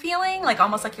type of feeling, like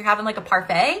almost like you're having like a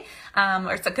parfait,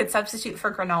 or it's a good substitute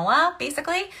for granola,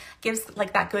 basically. Gives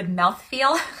like that good mouth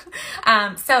feel.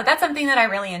 So that's something that I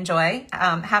really enjoy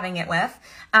having it with.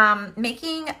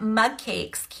 Making mug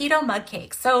cakes, keto mug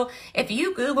cakes. So if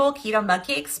you Google keto mug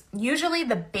cakes, usually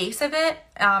the base of it,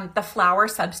 the flour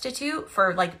substitute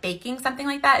for like baking something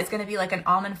like that is going to be like an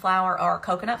almond flour or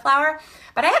coconut flour.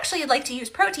 But I actually like to use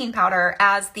protein powder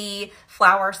as the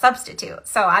flour substitute.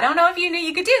 So I don't know if you knew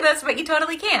you could do this, but you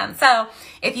totally can. So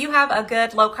if you have a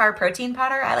good low carb protein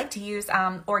powder, I like to use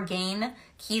Orgain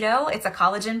Keto. It's a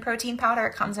collagen protein powder.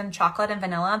 It comes in chocolate and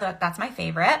vanilla. That's my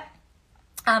favorite.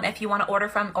 If you want to order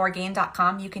from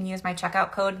Orgain.com, you can use my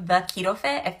checkout code,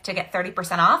 TheKetoFit, to get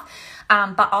 30% off.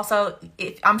 But also,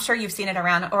 I'm sure you've seen it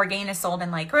around. Orgain is sold in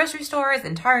like grocery stores,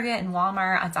 in Target, and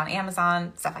Walmart. It's on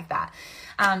Amazon, stuff like that.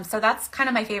 So that's kind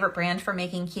of my favorite brand for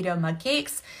making keto mug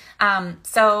cakes.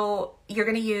 So you're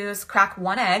going to crack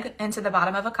 1 egg into the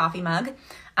bottom of a coffee mug.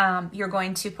 You're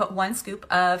going to put 1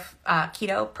 scoop of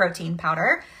keto protein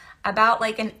powder, about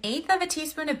like 1/8 of a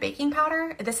teaspoon of baking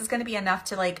powder. This is going to be enough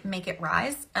to like make it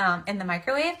rise in the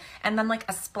microwave, and then like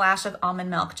a splash of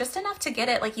almond milk, just enough to get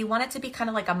it, like you want it to be kind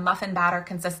of like a muffin batter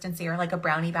consistency or like a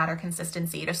brownie batter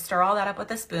consistency. Just stir all that up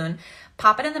with a spoon,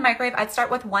 pop it in the microwave. I'd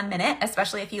start with 1 minute,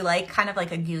 especially if you like kind of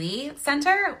like a gooey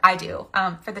center. I do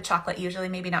for the chocolate usually,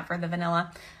 maybe not for the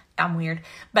vanilla. I'm weird,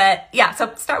 but yeah,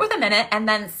 so start with 1 minute and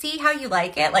then see how you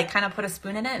like it, like kind of put a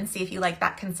spoon in it and see if you like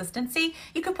that consistency.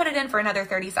 You could put it in for another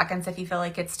 30 seconds if you feel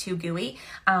like it's too gooey.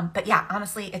 But yeah,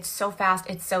 honestly, it's so fast.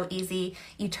 It's so easy.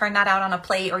 You turn that out on a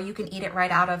plate, or you can eat it right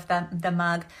out of the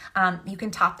mug. You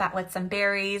can top that with some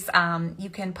berries. You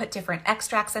can put different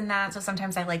extracts in that. So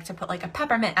sometimes I like to put like a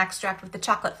peppermint extract with the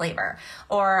chocolate flavor,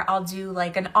 or I'll do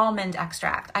like an almond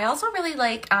extract. I also really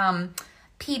like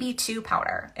PB2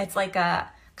 powder. It's like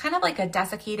kind of like a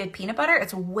desiccated peanut butter.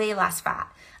 It's way less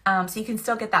fat. So you can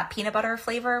still get that peanut butter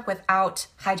flavor without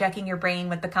hijacking your brain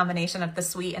with the combination of the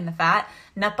sweet and the fat.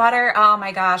 Nut butter, oh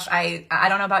my gosh, I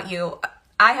don't know about you.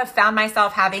 I have found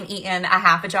myself having eaten a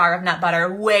half a jar of nut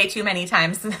butter way too many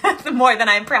times, more than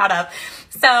I'm proud of.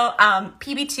 So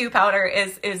PB2 powder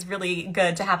is really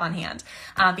good to have on hand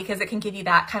because it can give you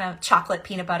that kind of chocolate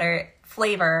peanut butter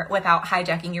flavor without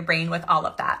hijacking your brain with all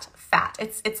of that fat.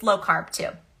 It's low carb too.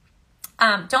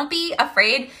 Don't be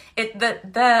afraid.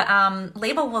 The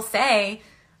label will say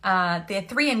the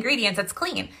 3 ingredients. It's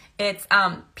clean. It's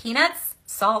peanuts,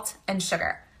 salt, and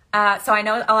sugar. So I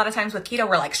know a lot of times with keto,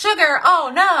 we're like, sugar,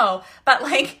 oh no, but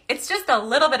like, it's just a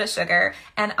little bit of sugar.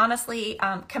 And honestly,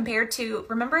 compared to,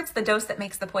 remember, it's the dose that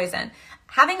makes the poison.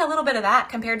 Having a little bit of that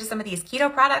compared to some of these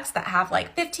keto products that have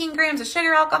like 15 grams of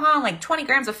sugar alcohol, like 20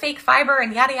 grams of fake fiber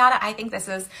and yada, yada, I think this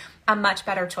is a much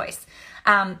better choice.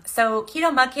 So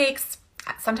keto mug cakes,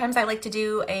 sometimes I like to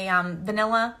do a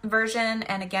vanilla version,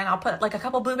 and again, I'll put like a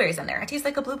couple blueberries in there. It tastes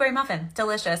like a blueberry muffin,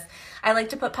 delicious. I like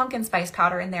to put pumpkin spice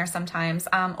powder in there sometimes,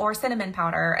 or cinnamon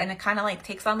powder, and it kind of like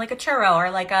takes on like a churro or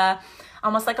like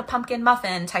almost like a pumpkin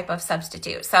muffin type of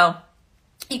substitute. So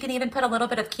you can even put a little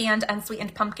bit of canned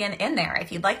unsweetened pumpkin in there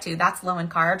if you'd like to. That's low in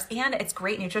carbs and it's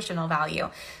great nutritional value.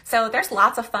 So there's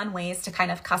lots of fun ways to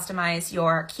kind of customize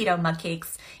your keto mug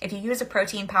cakes. If you use a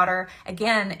protein powder,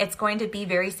 again, it's going to be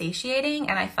very satiating,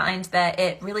 and I find that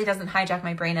it really doesn't hijack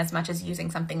my brain as much as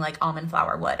using something like almond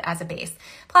flour would as a base.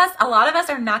 Plus, a lot of us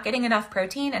are not getting enough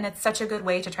protein, and it's such a good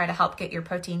way to try to help get your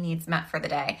protein needs met for the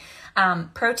day.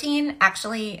 Protein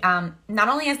actually not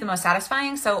only is the most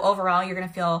satisfying, so overall you're going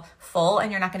to feel full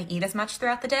and you're not going to eat as much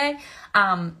throughout the day.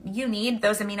 You need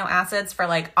those amino acids for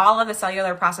like all of the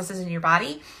cellular processes in your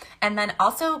body. And then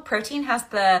also protein has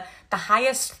the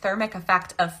highest thermic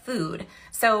effect of food.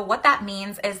 So what that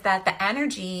means is that the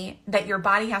energy that your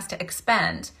body has to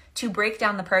expend to break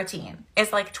down the protein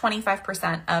is like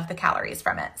 25% of the calories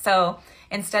from it. So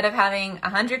instead of having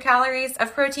 100 calories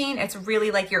of protein, it's really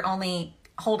like you're only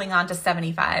holding on to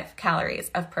 75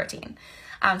 calories of protein.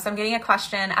 So I'm getting a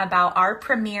question about, are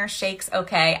Premier shakes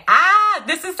okay?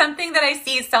 This is something that I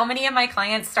see so many of my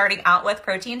clients starting out with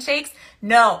protein shakes.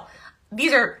 No,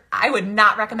 I would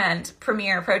not recommend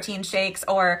Premier protein shakes,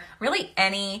 or really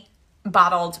any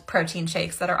bottled protein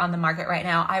shakes that are on the market right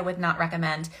now. I would not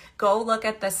recommend. Go look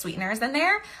at the sweeteners in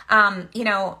there.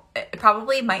 It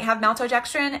probably might have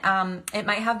maltodextrin. It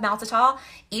might have maltitol.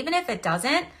 Even if it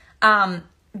doesn't,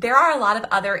 there are a lot of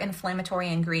other inflammatory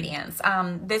ingredients.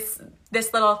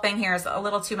 This little thing here is a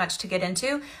little too much to get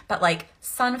into, but like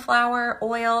sunflower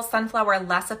oil, sunflower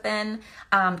lecithin,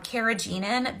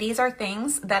 carrageenan, these are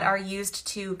things that are used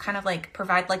to kind of like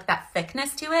provide like that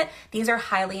thickness to it. These are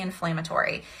highly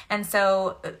inflammatory. And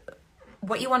so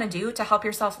what you want to do to help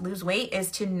yourself lose weight is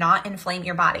to not inflame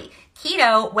your body.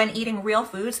 Keto, when eating real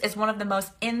foods, is one of the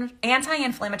most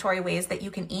anti-inflammatory ways that you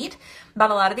can eat.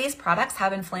 But a lot of these products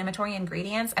have inflammatory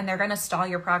ingredients, and they're going to stall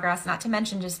your progress, not to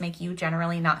mention just make you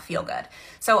generally not feel good.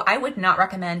 So I would not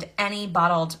recommend any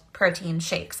bottled protein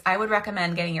shakes. I would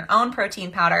recommend getting your own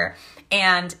protein powder.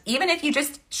 And even if you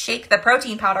just shake the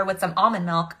protein powder with some almond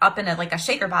milk up in a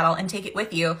shaker bottle and take it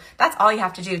with you, that's all you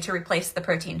have to do to replace the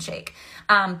protein shake.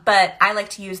 But I like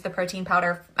to use the protein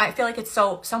powder. I feel like it's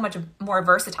so much more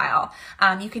versatile.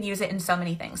 You can use it in so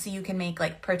many things. So you can make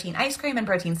like protein ice cream and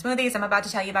protein smoothies I'm about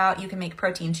to tell you about. You can make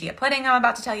protein chia pudding I'm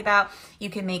about to tell you about. You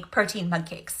can make protein mug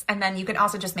cakes. And then you can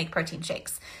also just make protein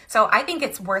shakes. So I think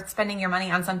it's worth spending your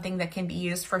money on something that can be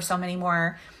used for so many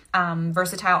more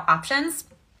versatile options.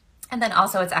 And then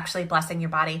also it's actually blessing your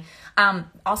body.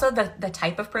 Also the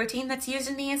type of protein that's used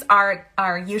in these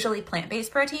are usually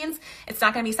plant-based proteins. It's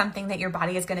not going to be something that your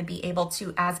body is going to be able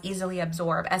to as easily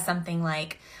absorb as something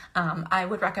like, I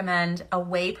would recommend a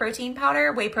whey protein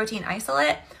powder, whey protein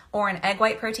isolate, or an egg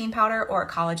white protein powder, or a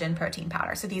collagen protein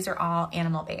powder. So these are all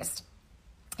animal-based.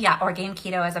 Yeah, Orgain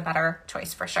Keto is a better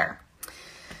choice for sure.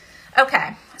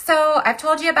 Okay, so I've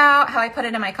told you about how I put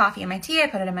it in my coffee and my tea. I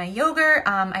put it in my yogurt.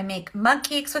 I make mug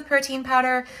cakes with protein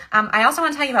powder. I also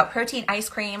want to tell you about protein ice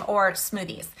cream or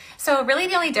smoothies. So really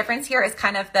the only difference here is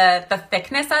kind of the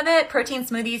thickness of it. Protein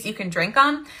smoothies you can drink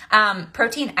on.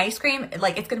 Protein ice cream,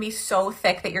 like it's going to be so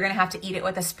thick that you're going to have to eat it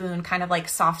with a spoon, kind of like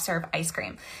soft serve ice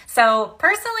cream. So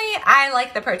personally, I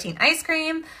like the protein ice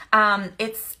cream.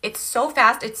 It's so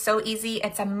fast. It's so easy.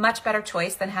 It's a much better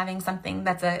choice than having something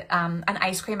that's an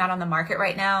ice cream out on the market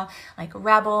right now, like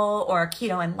Rebel or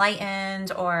Keto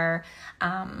Enlightened or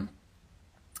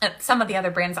some of the other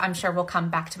brands I'm sure will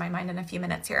come back to my mind in a few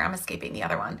minutes here. I'm escaping the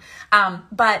other one.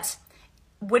 But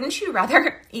wouldn't you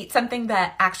rather eat something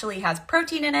that actually has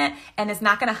protein in it and is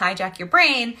not going to hijack your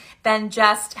brain than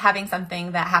just having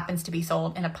something that happens to be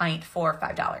sold in a pint for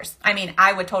 $5? I mean,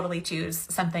 I would totally choose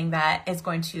something that is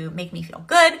going to make me feel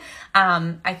good.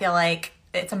 I feel like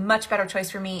it's a much better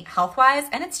choice for me health-wise,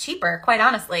 and it's cheaper, quite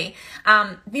honestly.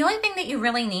 The only thing that you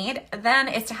really need then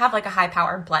is to have like a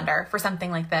high-powered blender for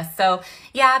something like this. So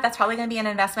yeah, that's probably going to be an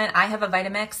investment. I have a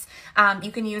Vitamix.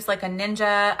 You can use like a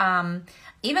Ninja.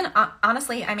 Even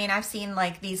honestly, I mean, I've seen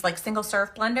like these like single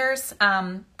serve blenders.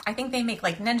 I think they make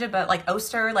like Ninja, but like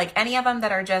Oster, like any of them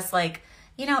that are just like,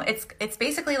 you know, it's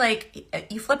basically like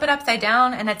you flip it upside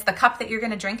down and it's the cup that you're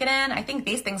going to drink it in. I think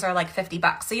these things are like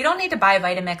 $50. So you don't need to buy a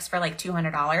Vitamix for like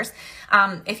 $200.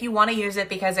 If you want to use it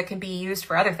because it can be used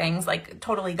for other things, like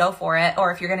totally go for it.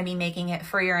 Or if you're going to be making it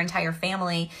for your entire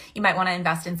family, you might want to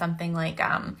invest in something like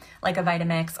a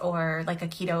Vitamix or like a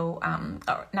keto,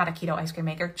 or not a keto ice cream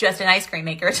maker, just an ice cream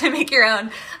maker to make your own,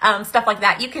 stuff like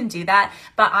that. You can do that.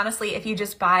 But honestly, if you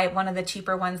just buy one of the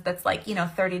cheaper ones that's like, you know,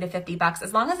 30 to $50,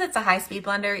 as long as it's a high speed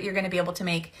blender, you're going to be able to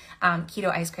make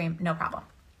keto ice cream, no problem.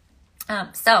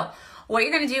 So what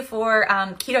you're going to do for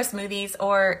keto smoothies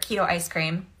or keto ice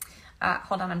cream,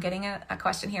 hold on, I'm getting a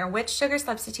question here. Which sugar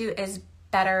substitute is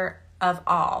better of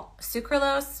all?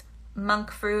 Sucralose,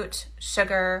 monk fruit,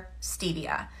 sugar,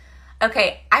 stevia.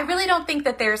 Okay, I really don't think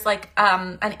that there's like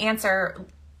an answer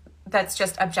that's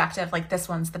just objective, like this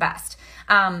one's the best.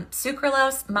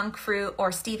 Sucralose, monk fruit, or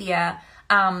stevia,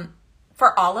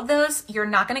 for all of those, you're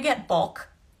not going to get bulk.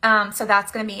 So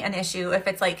that's going to be an issue if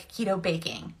it's like keto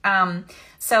baking.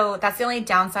 So that's the only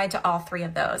downside to all three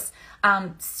of those.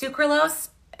 Sucralose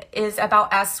is about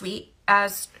as sweet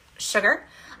as sugar.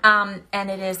 And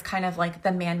it is kind of like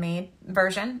the man-made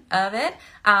version of it.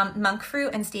 Monk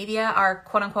fruit and stevia are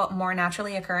quote unquote more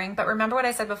naturally occurring, but remember what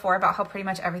I said before about how pretty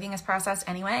much everything is processed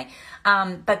anyway,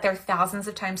 but they're thousands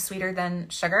of times sweeter than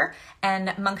sugar,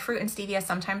 and monk fruit and stevia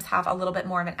sometimes have a little bit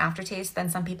more of an aftertaste than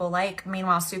some people like.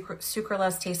 Meanwhile,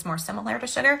 sucralose tastes more similar to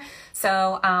sugar.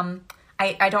 So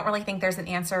I don't really think there's an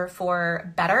answer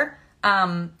for better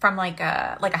from like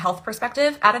a health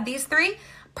perspective out of these three.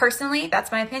 Personally,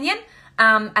 that's my opinion.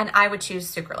 And I would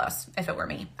choose sucralose if it were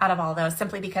me out of all those,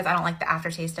 simply because I don't like the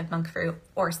aftertaste of monk fruit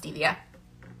or stevia.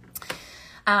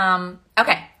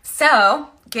 Okay, so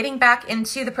getting back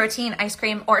into the protein, ice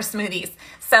cream, or smoothies.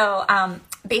 So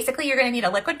basically you're going to need a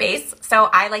liquid base. So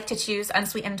I like to choose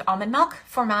unsweetened almond milk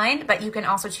for mine, but you can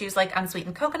also choose like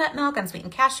unsweetened coconut milk,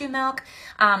 unsweetened cashew milk.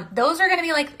 Those are going to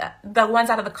be like the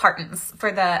ones out of the cartons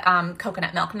for the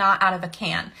coconut milk, not out of a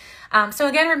can. So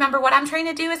again, remember what I'm trying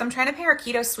to do is I'm trying to pair a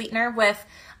keto sweetener with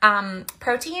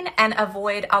protein and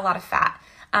avoid a lot of fat.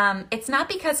 It's not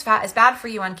because fat is bad for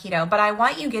you on keto, but I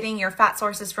want you getting your fat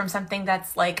sources from something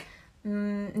that's like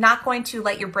not going to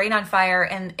light your brain on fire,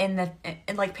 and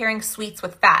like pairing sweets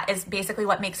with fat is basically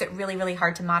what makes it really, really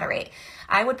hard to moderate.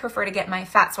 I would prefer to get my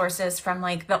fat sources from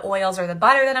like the oils or the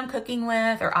butter that I'm cooking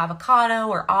with, or avocado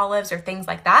or olives or things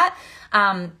like that.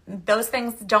 Those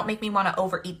things don't make me want to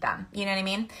overeat them. You know what I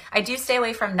mean? I do stay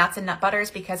away from nuts and nut butters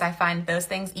because I find those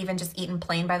things, even just eaten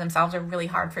plain by themselves, are really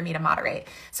hard for me to moderate.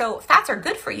 So fats are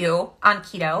good for you on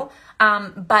keto.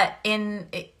 But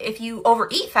if you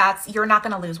overeat fats, you're not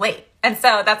going to lose weight. And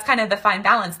so that's kind of the fine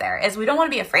balance there, is we don't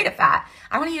want to be afraid of fat.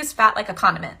 I want to use fat like a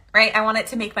condiment, right? I want it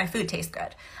to make my food taste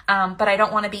good. But I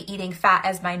don't want to be eating fat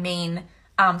as my main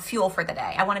fuel for the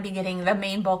day. I want to be getting the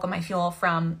main bulk of my fuel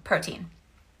from protein.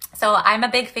 So I'm a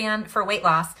big fan for weight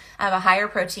loss of a higher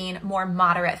protein, more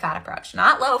moderate fat approach.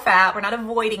 Not low fat, we're not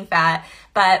avoiding fat,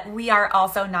 but we are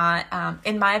also not,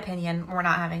 in my opinion, we're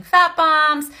not having fat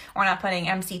bombs, we're not putting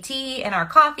MCT in our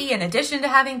coffee in addition to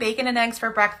having bacon and eggs for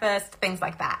breakfast, things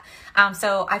like that.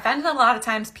 So I find that a lot of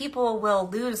times people will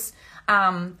lose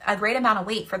a great amount of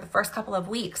weight for the first couple of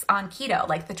weeks on keto,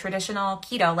 like the traditional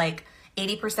keto, like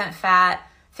 80% fat,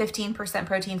 15%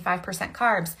 protein, 5%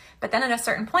 carbs. But then at a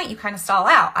certain point, you kind of stall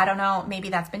out. I don't know, maybe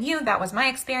that's been you. That was my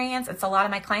experience. It's a lot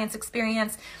of my clients'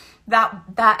 experience.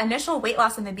 That initial weight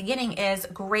loss in the beginning is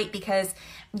great because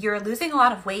you're losing a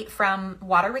lot of weight from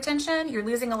water retention. You're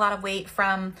losing a lot of weight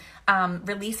from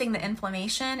releasing the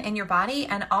inflammation in your body,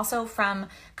 and also from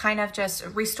kind of just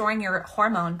restoring your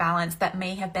hormone balance that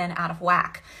may have been out of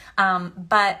whack.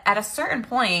 But at a certain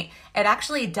point, it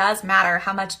actually does matter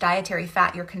how much dietary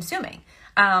fat you're consuming.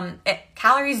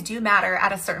 Calories do matter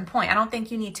at a certain point. I don't think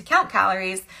you need to count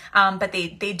calories, but they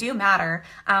do matter.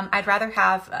 I'd rather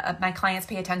have my clients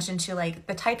pay attention to like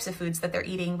the types of foods that they're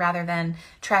eating rather than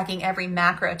tracking every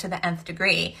macro to the nth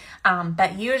degree.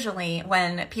 But usually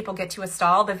when people get to a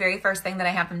stall, the very first thing that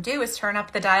I have them do is turn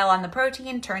up the dial on the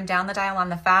protein, turn down the dial on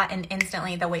the fat, and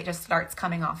instantly the weight just starts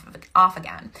coming off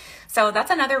again. So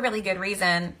that's another really good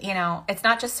reason. You know, it's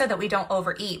not just so that we don't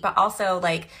overeat, but also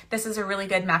like this is a really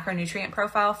good macronutrient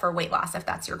profile for weight loss if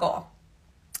that's your goal.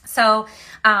 So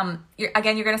you're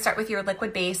going to start with your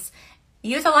liquid base.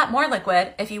 use a lot more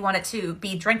liquid if you want it to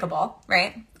be drinkable,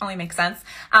 right? Only makes sense.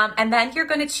 And then you're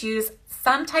going to choose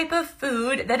some type of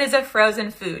food that is a frozen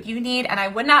food. You need, and I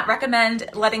would not recommend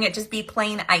letting it just be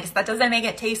plain ice. That doesn't make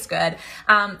it taste good.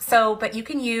 But you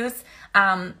can use,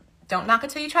 don't knock it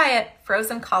till you try it,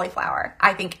 frozen cauliflower,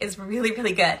 I think is really,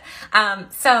 really good.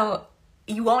 So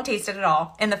you won't taste it at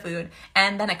all in the food.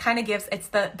 And then it kind of gives, it's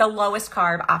the lowest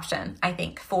carb option, I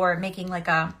think, for making like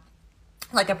a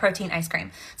protein ice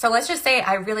cream. So let's just say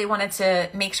I really wanted to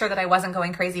make sure that I wasn't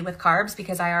going crazy with carbs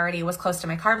because I already was close to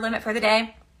my carb limit for the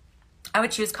day. I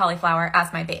would choose cauliflower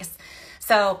as my base.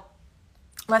 So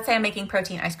let's say I'm making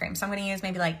protein ice cream. So I'm going to use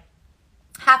maybe like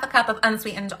half a cup of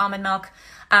unsweetened almond milk.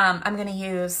 I'm going to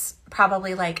use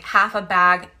probably like half of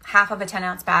a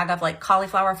 10-ounce bag of like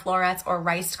cauliflower florets or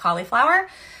riced cauliflower.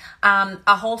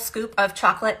 A whole scoop of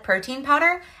chocolate protein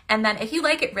powder. And then if you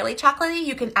like it really chocolatey,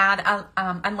 you can add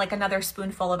like another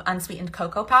spoonful of unsweetened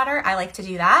cocoa powder. I like to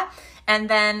do that. And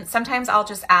then sometimes I'll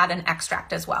just add an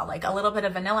extract as well, like a little bit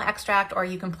of vanilla extract, or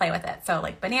you can play with it. So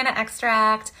like banana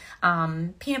extract,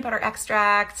 peanut butter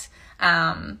extract,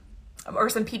 or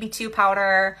some PB2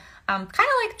 powder, kind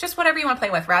of like just whatever you want to play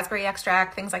with, raspberry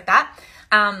extract, things like that.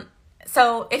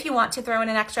 So if you want to throw in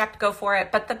an extract, go for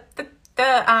it. But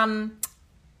the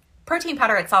protein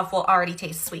powder itself will already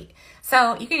taste sweet.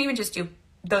 So you can even just do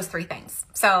those 3 things.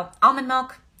 So almond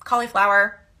milk,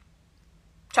 cauliflower,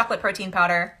 chocolate protein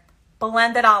powder,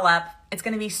 blend it all up. It's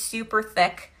going to be super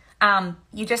thick.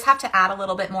 You just have to add a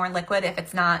little bit more liquid if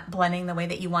it's not blending the way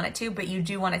that you want it to, but you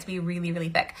do want it to be really, really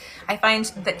thick. I find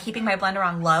that keeping my blender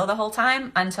on low the whole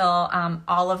time until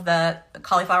all of the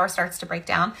cauliflower starts to break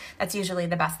down, that's usually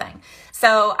the best thing.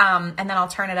 So, and then I'll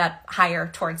turn it up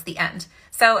higher towards the end.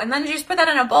 So, and then you just put that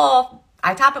in a bowl.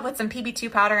 I top it with some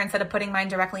PB2 powder instead of putting mine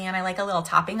directly in. I like a little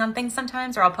topping on things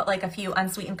sometimes, or I'll put like a few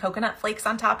unsweetened coconut flakes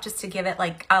on top just to give it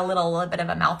like a little bit of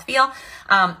a mouthfeel.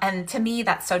 And to me,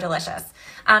 that's so delicious.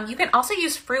 You can also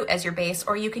use fruit as your base,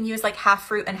 or you can use like half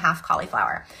fruit and half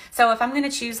cauliflower. So if I'm going to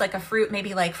choose like a fruit,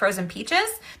 maybe like frozen peaches,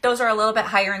 those are a little bit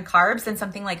higher in carbs than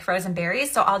something like frozen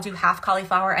berries. So I'll do half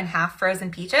cauliflower and half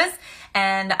frozen peaches.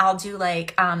 And I'll do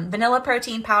like vanilla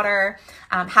protein powder,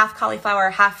 half cauliflower,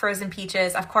 half frozen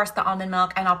peaches, of course the almond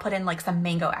milk, and I'll put in like some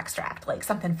mango extract, like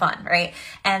something fun, right?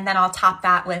 And then I'll top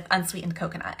that with unsweetened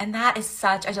coconut. And that is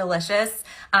such a delicious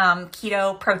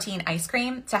keto protein ice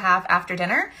cream to have after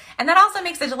dinner. And that also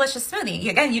makes a delicious smoothie.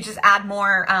 Again, you just add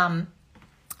more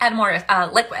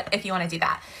liquid if you want to do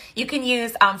that. You can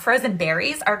use frozen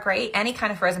berries are great. Any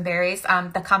kind of frozen berries.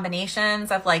 The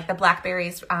combinations of like the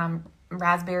blackberries,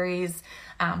 raspberries,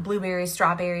 blueberries,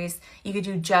 strawberries. You could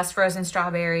do just frozen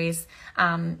strawberries.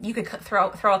 You could throw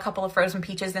a couple of frozen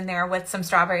peaches in there with some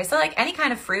strawberries. So like any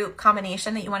kind of fruit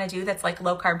combination that you want to do that's like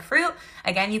low carb fruit.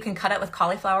 Again, you can cut it with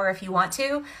cauliflower if you want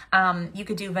to. You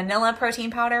could do vanilla protein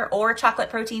powder or chocolate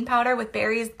protein powder with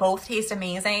berries. Both taste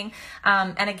amazing.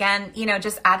 And again,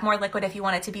 just add more liquid if you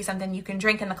want it to be something you can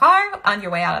drink in the car on your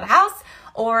way out of the house.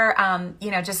 Or,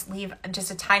 just leave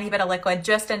just a tiny bit of liquid,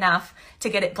 just enough to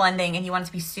get it blending, and you want it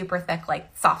to be super thick, like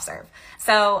soft serve.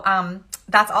 So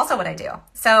that's also what I do.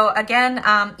 So again,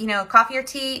 coffee or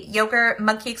tea, yogurt,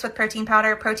 mug cakes with protein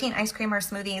powder, protein ice cream or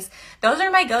smoothies. Those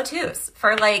are my go-tos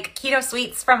for like keto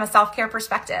sweets from a self-care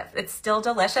perspective. It's still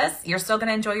delicious. You're still going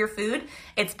to enjoy your food.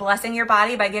 It's blessing your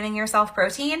body by giving yourself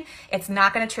protein. It's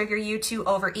not going to trigger you to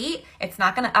overeat. It's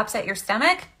not going to upset your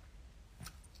stomach.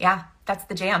 Yeah, that's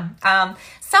the jam.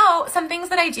 So some things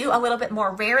that I do a little bit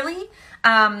more rarely,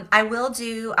 I will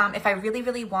do, if I really,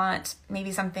 really want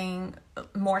maybe something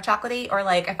more chocolatey, or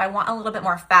like if I want a little bit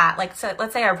more fat, like, so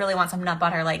let's say I really want some nut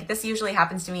butter, like this usually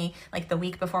happens to me like the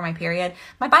week before my period.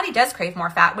 My body does crave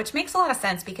more fat, which makes a lot of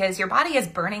sense because your body is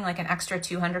burning like an extra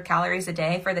 200 calories a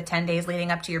day for the 10 days leading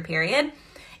up to your period.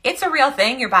 It's a real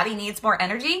thing. Your body needs more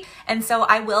energy. And so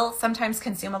I will sometimes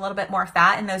consume a little bit more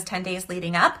fat in those 10 days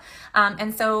leading up.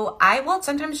 And so I will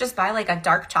sometimes just buy like a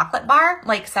dark chocolate bar,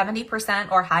 like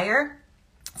 70% or higher.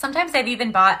 Sometimes I've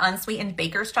even bought unsweetened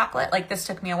baker's chocolate. Like this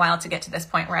took me a while to get to this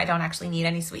point where I don't actually need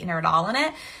any sweetener at all in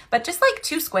it. But just like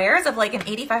 2 squares of like an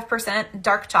 85%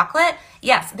 dark chocolate,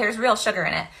 yes, there's real sugar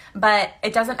in it, but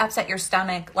it doesn't upset your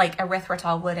stomach like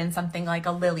erythritol would in something like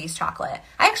a Lily's chocolate.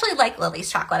 I actually like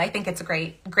Lily's chocolate. I think it's a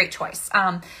great choice.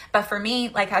 But for me,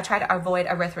 like I try to avoid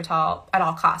erythritol at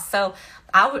all costs. So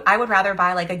I would rather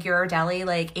buy like a Ghirardelli,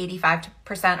 like 85%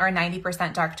 or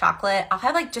 90% dark chocolate. I'll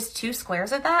have like just 2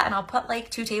 squares of that, and I'll put like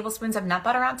 2 2 tablespoons of nut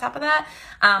butter on top of that.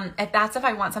 If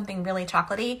I want something really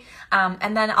chocolatey.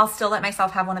 And then I'll still let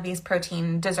myself have one of these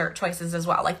protein dessert choices as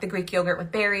well, like the Greek yogurt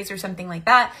with berries or something like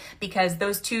that, because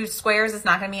those 2 squares is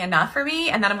not going to be enough for me.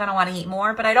 And then I'm going to want to eat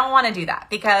more, but I don't want to do that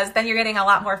because then you're getting a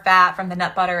lot more fat from the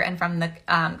nut butter and from the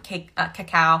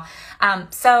cacao.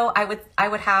 So I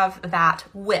would have that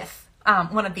with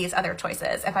one of these other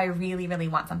choices if I really, really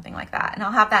want something like that. And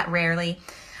I'll have that rarely.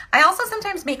 I also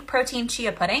sometimes make protein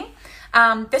chia pudding.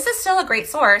 This is still a great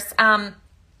source.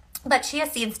 But chia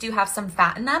seeds do have some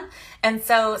fat in them. And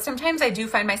so sometimes I do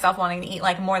find myself wanting to eat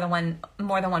like more than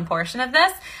one portion of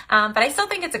this. But I still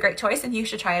think it's a great choice and you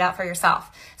should try it out for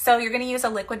yourself. So you're going to use a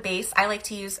liquid base. I like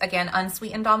to use, again,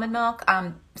 unsweetened almond milk.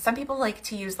 Some people like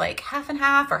to use like half and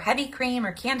half or heavy cream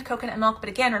or canned coconut milk. But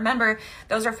again, remember,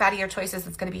 those are fattier choices.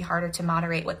 It's going to be harder to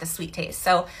moderate with the sweet taste.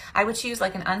 So I would choose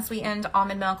like an unsweetened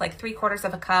almond milk, like 3/4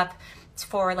 of a cup.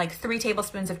 For like 3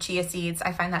 tablespoons of chia seeds.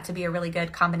 I find that to be a really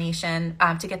good combination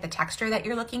to get the texture that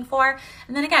you're looking for.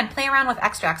 And then again, play around with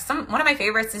extracts. One of my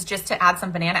favorites is just to add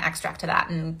some banana extract to that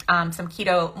and some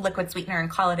keto liquid sweetener and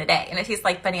call it a day. And it tastes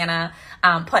like banana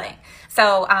pudding.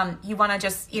 So you want to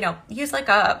just, use like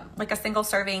a single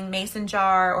serving mason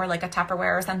jar or like a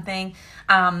Tupperware or something.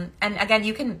 And again,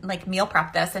 you can like meal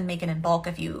prep this and make it in bulk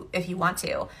if you want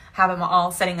to. Have them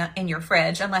all sitting in your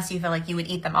fridge, unless you feel like you would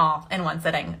eat them all in one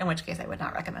sitting, in which case I would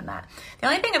not recommend that. The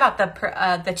only thing about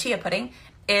the chia pudding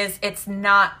is it's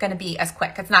not going to be as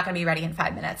quick. It's not going to be ready in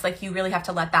 5 minutes. Like you really have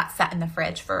to let that set in the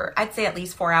fridge for, I'd say at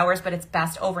least 4 hours, but it's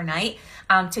best overnight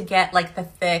to get like the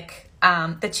thick,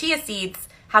 the chia seeds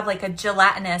have like a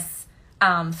gelatinous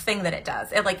thing that it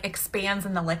does. It like expands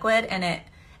in the liquid and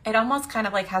it almost kind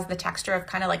of like has the texture of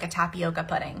kind of like a tapioca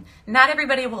pudding. Not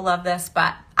everybody will love this,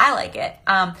 but I like it.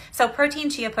 So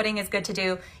protein chia pudding is good to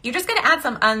do. You're just going to add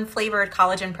some unflavored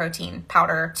collagen protein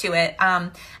powder to it.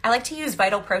 I like to use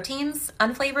Vital Proteins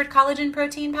unflavored collagen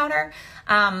protein powder.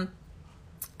 I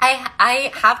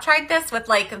have tried this with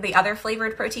like the other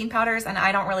flavored protein powders, and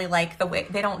I don't really like the way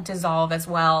they don't dissolve as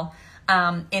well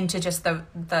into just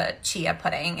the chia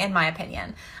pudding, in my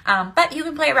opinion. But you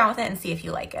can play around with it and see if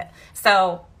you like it.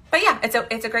 But yeah,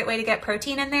 it's a great way to get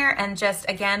protein in there. And just,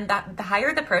 again, the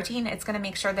higher the protein, it's going to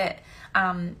make sure that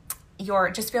you're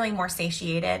just feeling more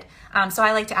satiated. So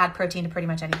I like to add protein to pretty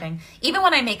much anything. Even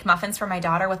when I make muffins for my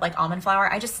daughter with like almond flour,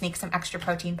 I just sneak some extra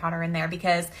protein powder in there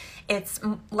because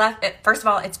first of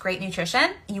all, it's great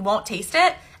nutrition. You won't taste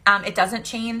it. It doesn't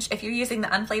change. If you're using the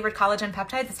unflavored collagen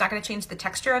peptides, it's not going to change the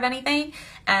texture of anything.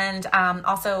 And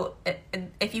also,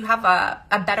 if you have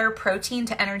a better protein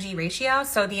to energy ratio,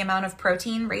 so the amount of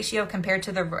protein ratio compared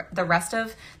to the rest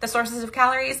of the sources of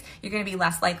calories, you're going to be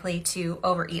less likely to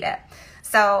overeat it.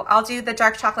 So I'll do the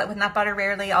dark chocolate with nut butter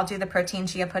rarely. I'll do the protein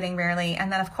chia pudding rarely.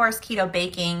 And then, of course, keto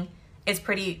baking is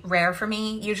pretty rare for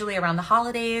me, usually around the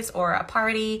holidays or a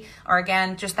party, or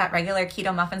again, just that regular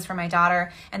keto muffins for my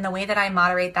daughter. And the way that I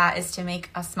moderate that is to make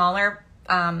a smaller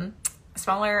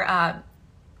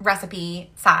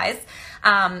recipe size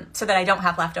so that I don't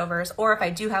have leftovers. Or if I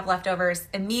do have leftovers,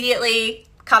 immediately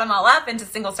cut them all up into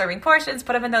single serving portions,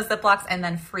 put them in those Ziplocs, and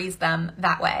then freeze them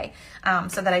that way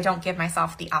so that I don't give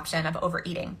myself the option of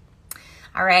overeating.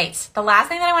 All right, the last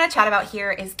thing that I want to chat about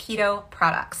here is keto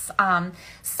products.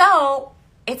 So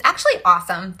it's actually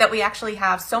awesome that we actually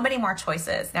have so many more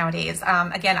choices nowadays.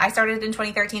 Again, I started in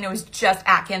 2013. It was just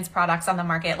Atkins products on the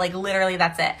market. Like literally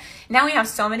that's it. Now we have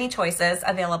so many choices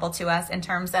available to us in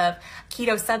terms of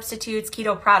keto substitutes,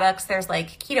 keto products. There's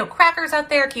like keto crackers out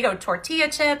there, keto tortilla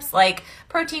chips, like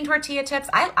protein tortilla chips.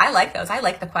 I like those. I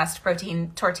like the Quest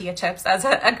protein tortilla chips as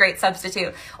a great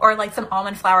substitute, or like some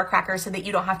almond flour crackers so that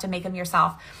you don't have to make them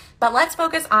yourself. But let's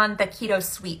focus on the keto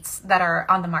sweets that are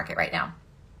on the market right now.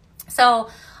 So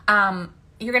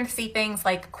you're going to see things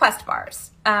like Quest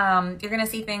bars. You're going to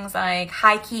see things like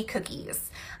high key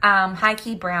cookies, high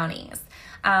key brownies.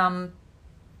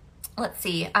 Let's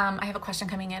see. I have a question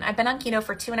coming in. I've been on keto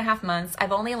for 2.5 months.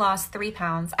 I've only lost 3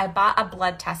 pounds. I bought a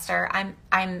blood tester. I'm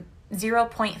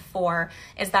 0.4.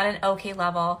 Is that an okay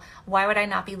level? Why would I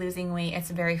not be losing weight? It's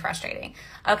very frustrating.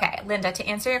 Okay, Linda, to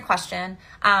answer your question,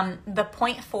 the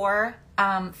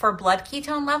 0.4 for blood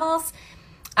ketone levels,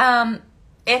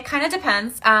 it kind of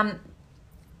depends.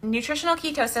 Nutritional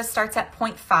ketosis starts at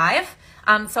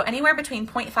 0.5. So anywhere between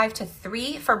 0.5 to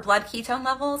 3 for blood ketone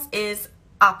levels is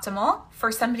optimal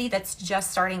for somebody that's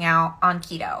just starting out on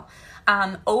keto.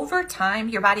 Over time,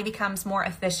 your body becomes more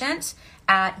efficient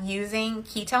at using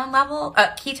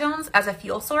ketones as a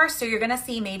fuel source. So you're going to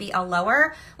see maybe a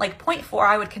lower, like 0.4,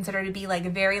 I would consider to be like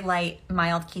very light,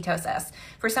 mild ketosis.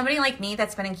 For somebody like me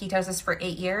that's been in ketosis for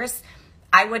 8 years,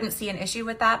 I wouldn't see an issue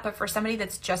with that. But for somebody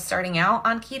that's just starting out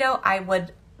on keto, I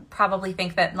would probably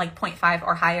think that like 0.5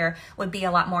 or higher would be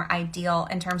a lot more ideal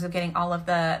in terms of getting all of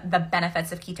the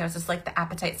benefits of ketosis, like the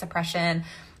appetite suppression,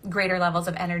 greater levels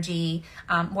of energy,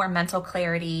 more mental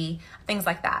clarity, things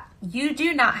like that. You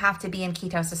do not have to be in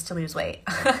ketosis to lose weight.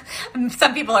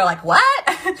 Some people are like, what?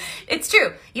 It's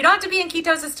true. You don't have to be in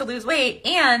ketosis to lose weight.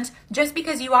 And just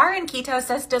because you are in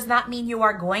ketosis does not mean you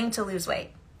are going to lose weight.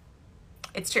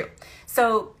 It's true.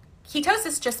 So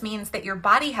ketosis just means that your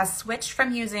body has switched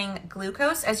from using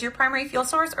glucose as your primary fuel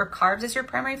source or carbs as your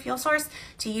primary fuel source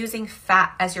to using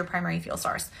fat as your primary fuel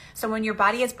source. So when your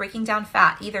body is breaking down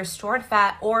fat, either stored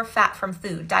fat or fat from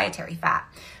food, dietary fat,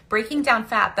 breaking down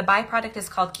fat, the byproduct is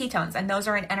called ketones, and those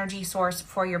are an energy source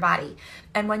for your body.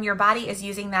 And when your body is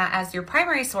using that as your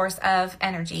primary source of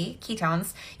energy,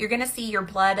 ketones, you're going to see your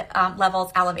blood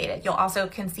levels elevated. You'll also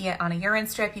can see it on a urine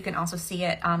strip. You can also see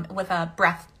it with a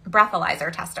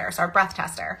breathalyzer tester, so a breath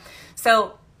tester.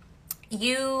 So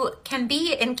you can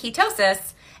be in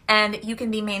ketosis and you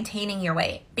can be maintaining your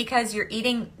weight because you're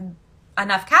eating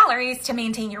enough calories to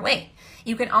maintain your weight.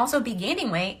 You can also be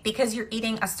gaining weight because you're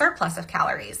eating a surplus of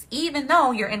calories, even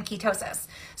though you're in ketosis.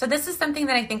 So this is something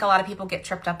that I think a lot of people get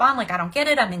tripped up on. Like, I don't get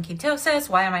it. I'm in ketosis.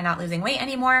 Why am I not losing weight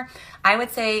anymore? I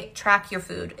would say track your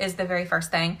food is the very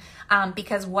first thing,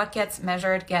 because what gets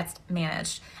measured gets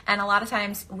managed. And a lot of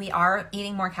times we are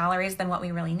eating more calories than what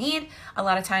we really need. A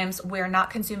lot of times we're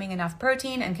not consuming enough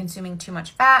protein and consuming too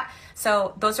much fat.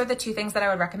 So those are the two things that I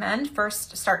would recommend.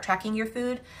 First, start tracking your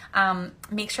food.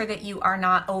 Make sure that you are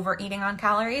not overeating on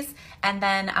calories, and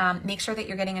then make sure that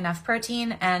you're getting enough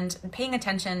protein and paying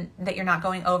attention that you're not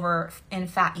going over in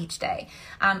fat each day.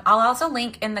 I'll also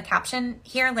link in the caption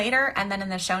here later and then in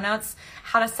the show notes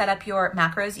how to set up your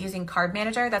macros using Carb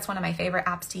Manager. That's one of my favorite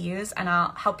apps to use, and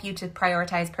I'll help you to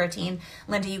prioritize protein.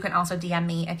 Linda, you can also DM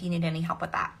me if you need any help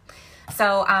with that.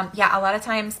 So yeah, a lot of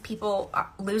times people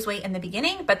lose weight in the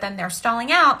beginning, but then they're stalling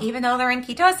out even though they're in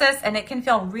ketosis, and it can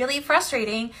feel really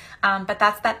frustrating. But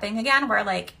that's that thing again where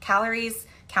like calories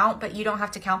count, but you don't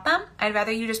have to count them. I'd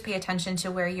rather you just pay attention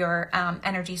to where your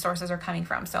energy sources are coming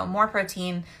from. So more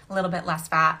protein, a little bit less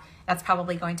fat. That's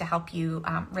probably going to help you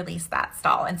release that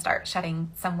stall and start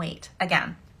shedding some weight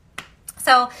again.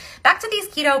 So back to these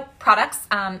keto products,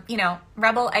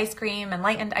 Rebel ice cream,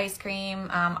 enlightened ice cream,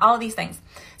 all of these things.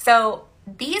 So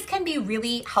these can be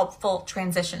really helpful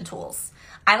transition tools.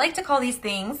 I like to call these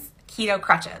things keto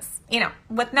crutches,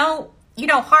 with no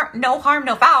harm,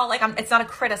 no foul. Like it's not a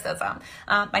criticism.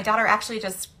 My daughter actually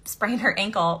just sprained her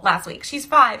ankle last week. She's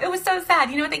 5. It was so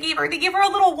sad. You know what they gave her? They gave her a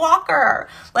little walker.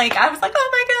 Like I was like, oh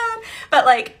my God. But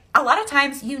like a lot of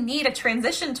times you need a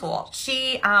transition tool.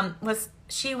 She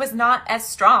was not as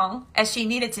strong as she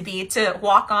needed to be to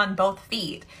walk on both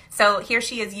feet. So here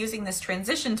she is using this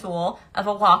transition tool of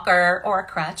a walker or a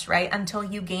crutch, right? Until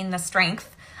you gain the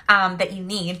strength that you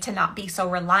need to not be so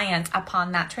reliant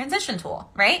upon that transition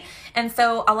tool, right? And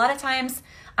so a lot of times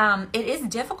it is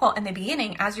difficult in the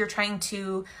beginning as you're trying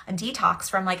to detox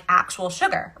from like actual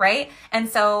sugar, right? And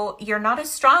so you're not as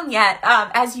strong yet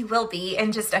as you will be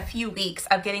in just a few weeks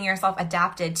of getting yourself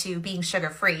adapted to being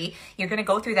sugar-free. You're going to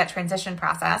go through that transition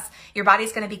process. Your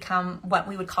body's going to become what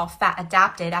we would call fat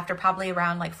adapted after probably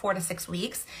around like 4 to 6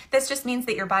 weeks. This just means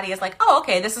that your body is like, oh,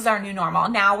 okay, this is our new normal.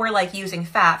 Now we're like using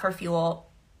fat for fuel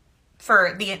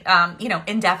for the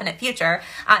indefinite future.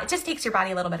 It just takes your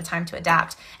body a little bit of time to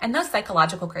adapt, and those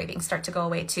psychological cravings start to go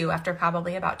away too after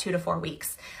probably about 2 to 4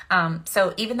 weeks.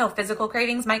 So even though physical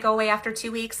cravings might go away after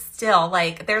 2 weeks, still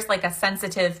like there's like a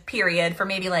sensitive period for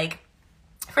maybe like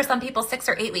for some people 6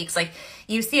 or 8 weeks. Like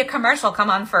you see a commercial come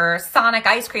on for Sonic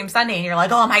ice cream sundae and you're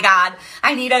like, oh my God,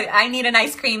 I need an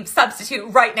ice cream substitute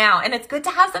right now. And it's good to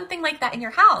have something like that in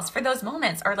your house for those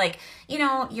moments. Or like,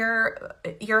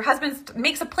 your husband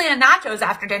makes a plate of nachos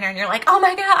after dinner and you're like, oh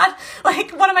my God,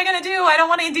 like what am I going to do? I don't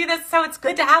want to do this. So it's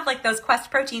good to have like those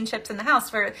Quest protein chips in the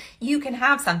house where you can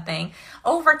have something.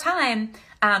 Over time,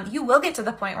 you will get to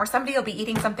the point where somebody will be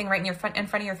eating something right in front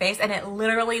of your face and it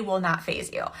literally will not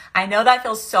faze you. I know that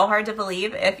feels so hard to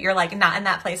believe if you're like not in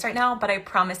that place right now, but I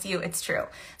promise you it's true.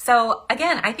 So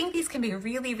again, I think these can be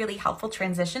really, really helpful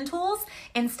transition tools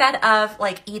instead of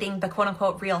like eating the quote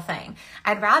unquote real thing.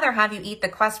 I'd rather have you eat the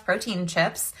Quest protein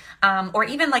chips, or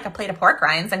even like a plate of pork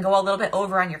rinds and go a little bit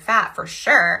over on your fat for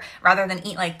sure, rather than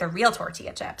eat like the real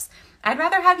tortilla chips. I'd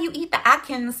rather have you eat the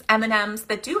Atkins M&Ms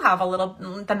that do have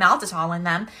the maltitol in them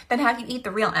them than have you eat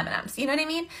the real M&Ms. You know what I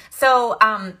mean? So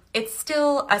it's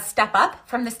still a step up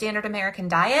from the standard American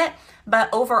diet, but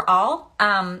overall,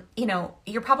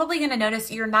 you're probably going to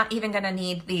notice you're not even going to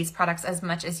need these products as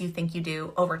much as you think you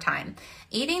do over time.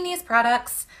 Eating these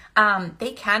products,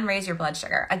 they can raise your blood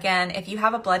sugar. Again, if you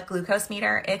have a blood glucose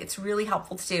meter, it's really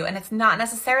helpful to do. And it's not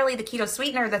necessarily the keto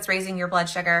sweetener that's raising your blood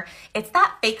sugar. It's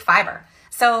that fake fiber.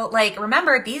 So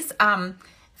remember, these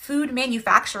food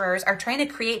manufacturers are trying to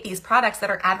create these products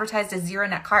that are advertised as zero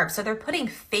net carbs. So they're putting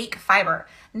fake fiber,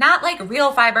 not like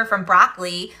real fiber from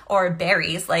broccoli or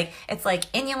berries. It's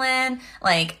like inulin,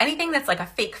 anything that's like a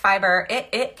fake fiber,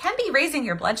 it can be raising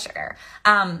your blood sugar.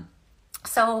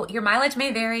 So your mileage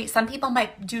may vary. Some people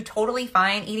might do totally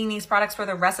fine eating these products for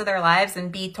the rest of their lives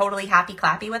and be totally happy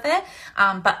clappy with it.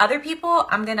 But other people,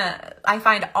 I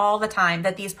find all the time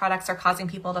that these products are causing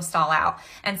people to stall out.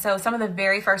 And so some of the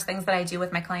very first things that I do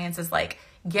with my clients is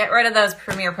get rid of those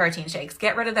Premier protein shakes.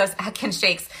 Get rid of those Atkins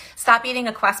shakes. Stop eating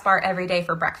a Quest bar every day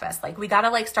for breakfast. We got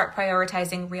to start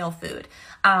prioritizing real food.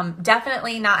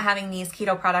 Definitely not having these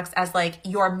keto products as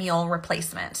your meal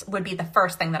replacement would be the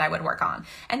first thing that I would work on.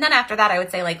 And then after that, I would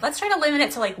say let's try to limit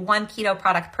it to one keto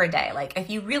product per day.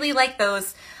 If you really like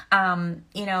those,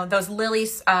 those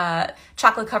Lily's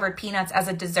chocolate covered peanuts as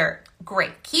a dessert,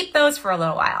 great. Keep those for a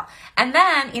little while. And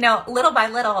then, little by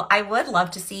little, I would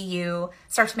love to see you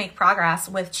start to make progress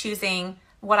with choosing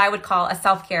what I would call a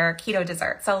self-care keto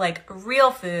dessert. So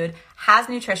real food, has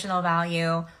nutritional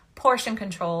value, portion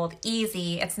controlled,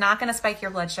 easy. It's not going to spike your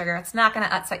blood sugar. It's not going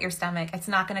to upset your stomach. It's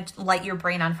not going to light your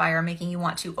brain on fire, making you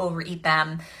want to overeat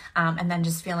them, and then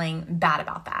just feeling bad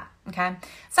about that. Okay.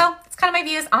 So it's kind of my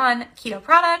views on keto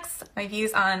products, my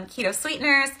views on keto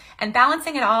sweeteners, and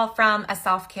balancing it all from a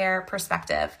self-care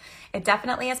perspective. It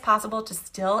definitely is possible to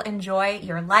still enjoy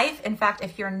your life. In fact,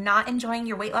 if you're not enjoying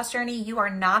your weight loss journey, you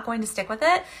are not going to stick with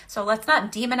it. So let's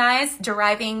not demonize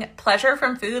deriving pleasure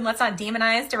from food. Let's not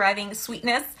demonize deriving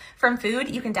sweetness from food.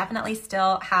 You can definitely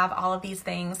still have all of these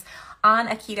things on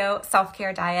a keto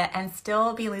self-care diet and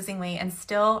still be losing weight and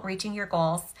still reaching your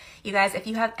goals. You guys, if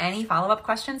you have any follow-up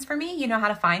questions for me, you know how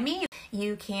to find me.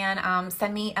 You can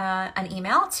send me an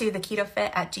email to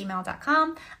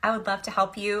theketofit@gmail.com. I would love to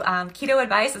help you. Keto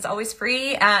advice is always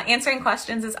free. Answering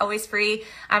questions is always free.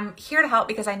 I'm here to help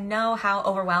because I know how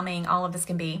overwhelming all of this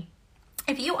can be.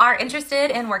 If you are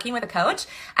interested in working with a coach,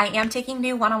 I am taking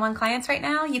new one-on-one clients right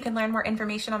now. You can learn more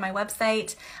information on my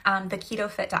website,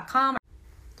 theketofit.com.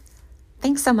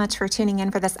 Thanks so much for tuning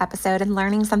in for this episode and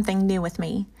learning something new with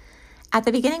me. At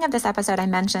the beginning of this episode, I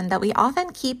mentioned that we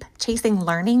often keep chasing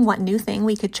learning what new thing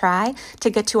we could try to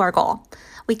get to our goal.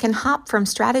 We can hop from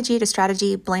strategy to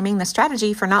strategy, blaming the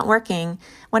strategy for not working,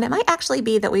 when it might actually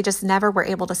be that we just never were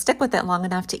able to stick with it long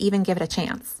enough to even give it a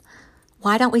chance.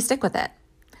 Why don't we stick with it?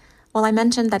 Well, I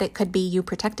mentioned that it could be you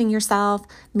protecting yourself,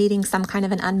 meeting some kind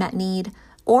of an unmet need,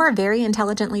 or very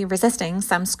intelligently resisting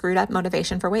some screwed up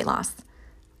motivation for weight loss.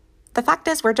 The fact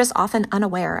is, we're just often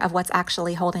unaware of what's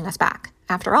actually holding us back.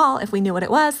 After all, if we knew what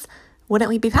it was, wouldn't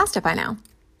we be past it by now?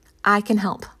 I can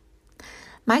help.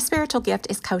 My spiritual gift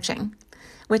is coaching,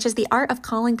 which is the art of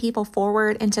calling people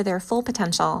forward into their full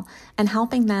potential and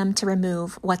helping them to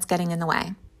remove what's getting in the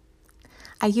way.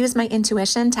 I use my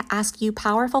intuition to ask you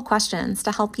powerful questions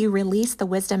to help you release the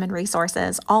wisdom and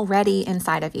resources already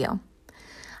inside of you.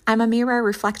 I'm a mirror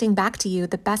reflecting back to you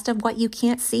the best of what you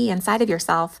can't see inside of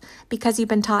yourself because you've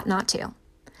been taught not to.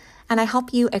 And I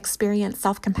help you experience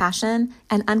self-compassion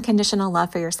and unconditional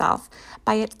love for yourself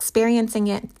by experiencing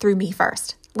it through me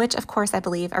first, which of course I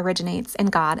believe originates in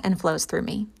God and flows through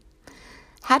me.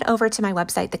 Head over to my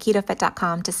website,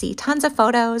 theketofit.com, to see tons of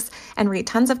photos and read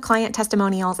tons of client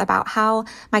testimonials about how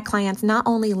my clients not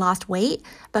only lost weight,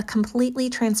 but completely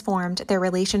transformed their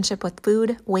relationship with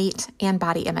food, weight, and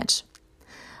body image.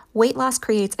 Weight loss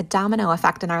creates a domino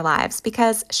effect in our lives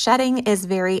because shedding is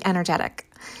very energetic.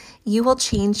 You will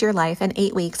change your life in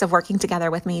 8 weeks of working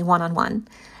together with me one-on-one.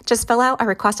 Just fill out a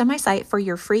request on my site for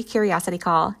your free curiosity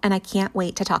call, and I can't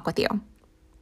wait to talk with you.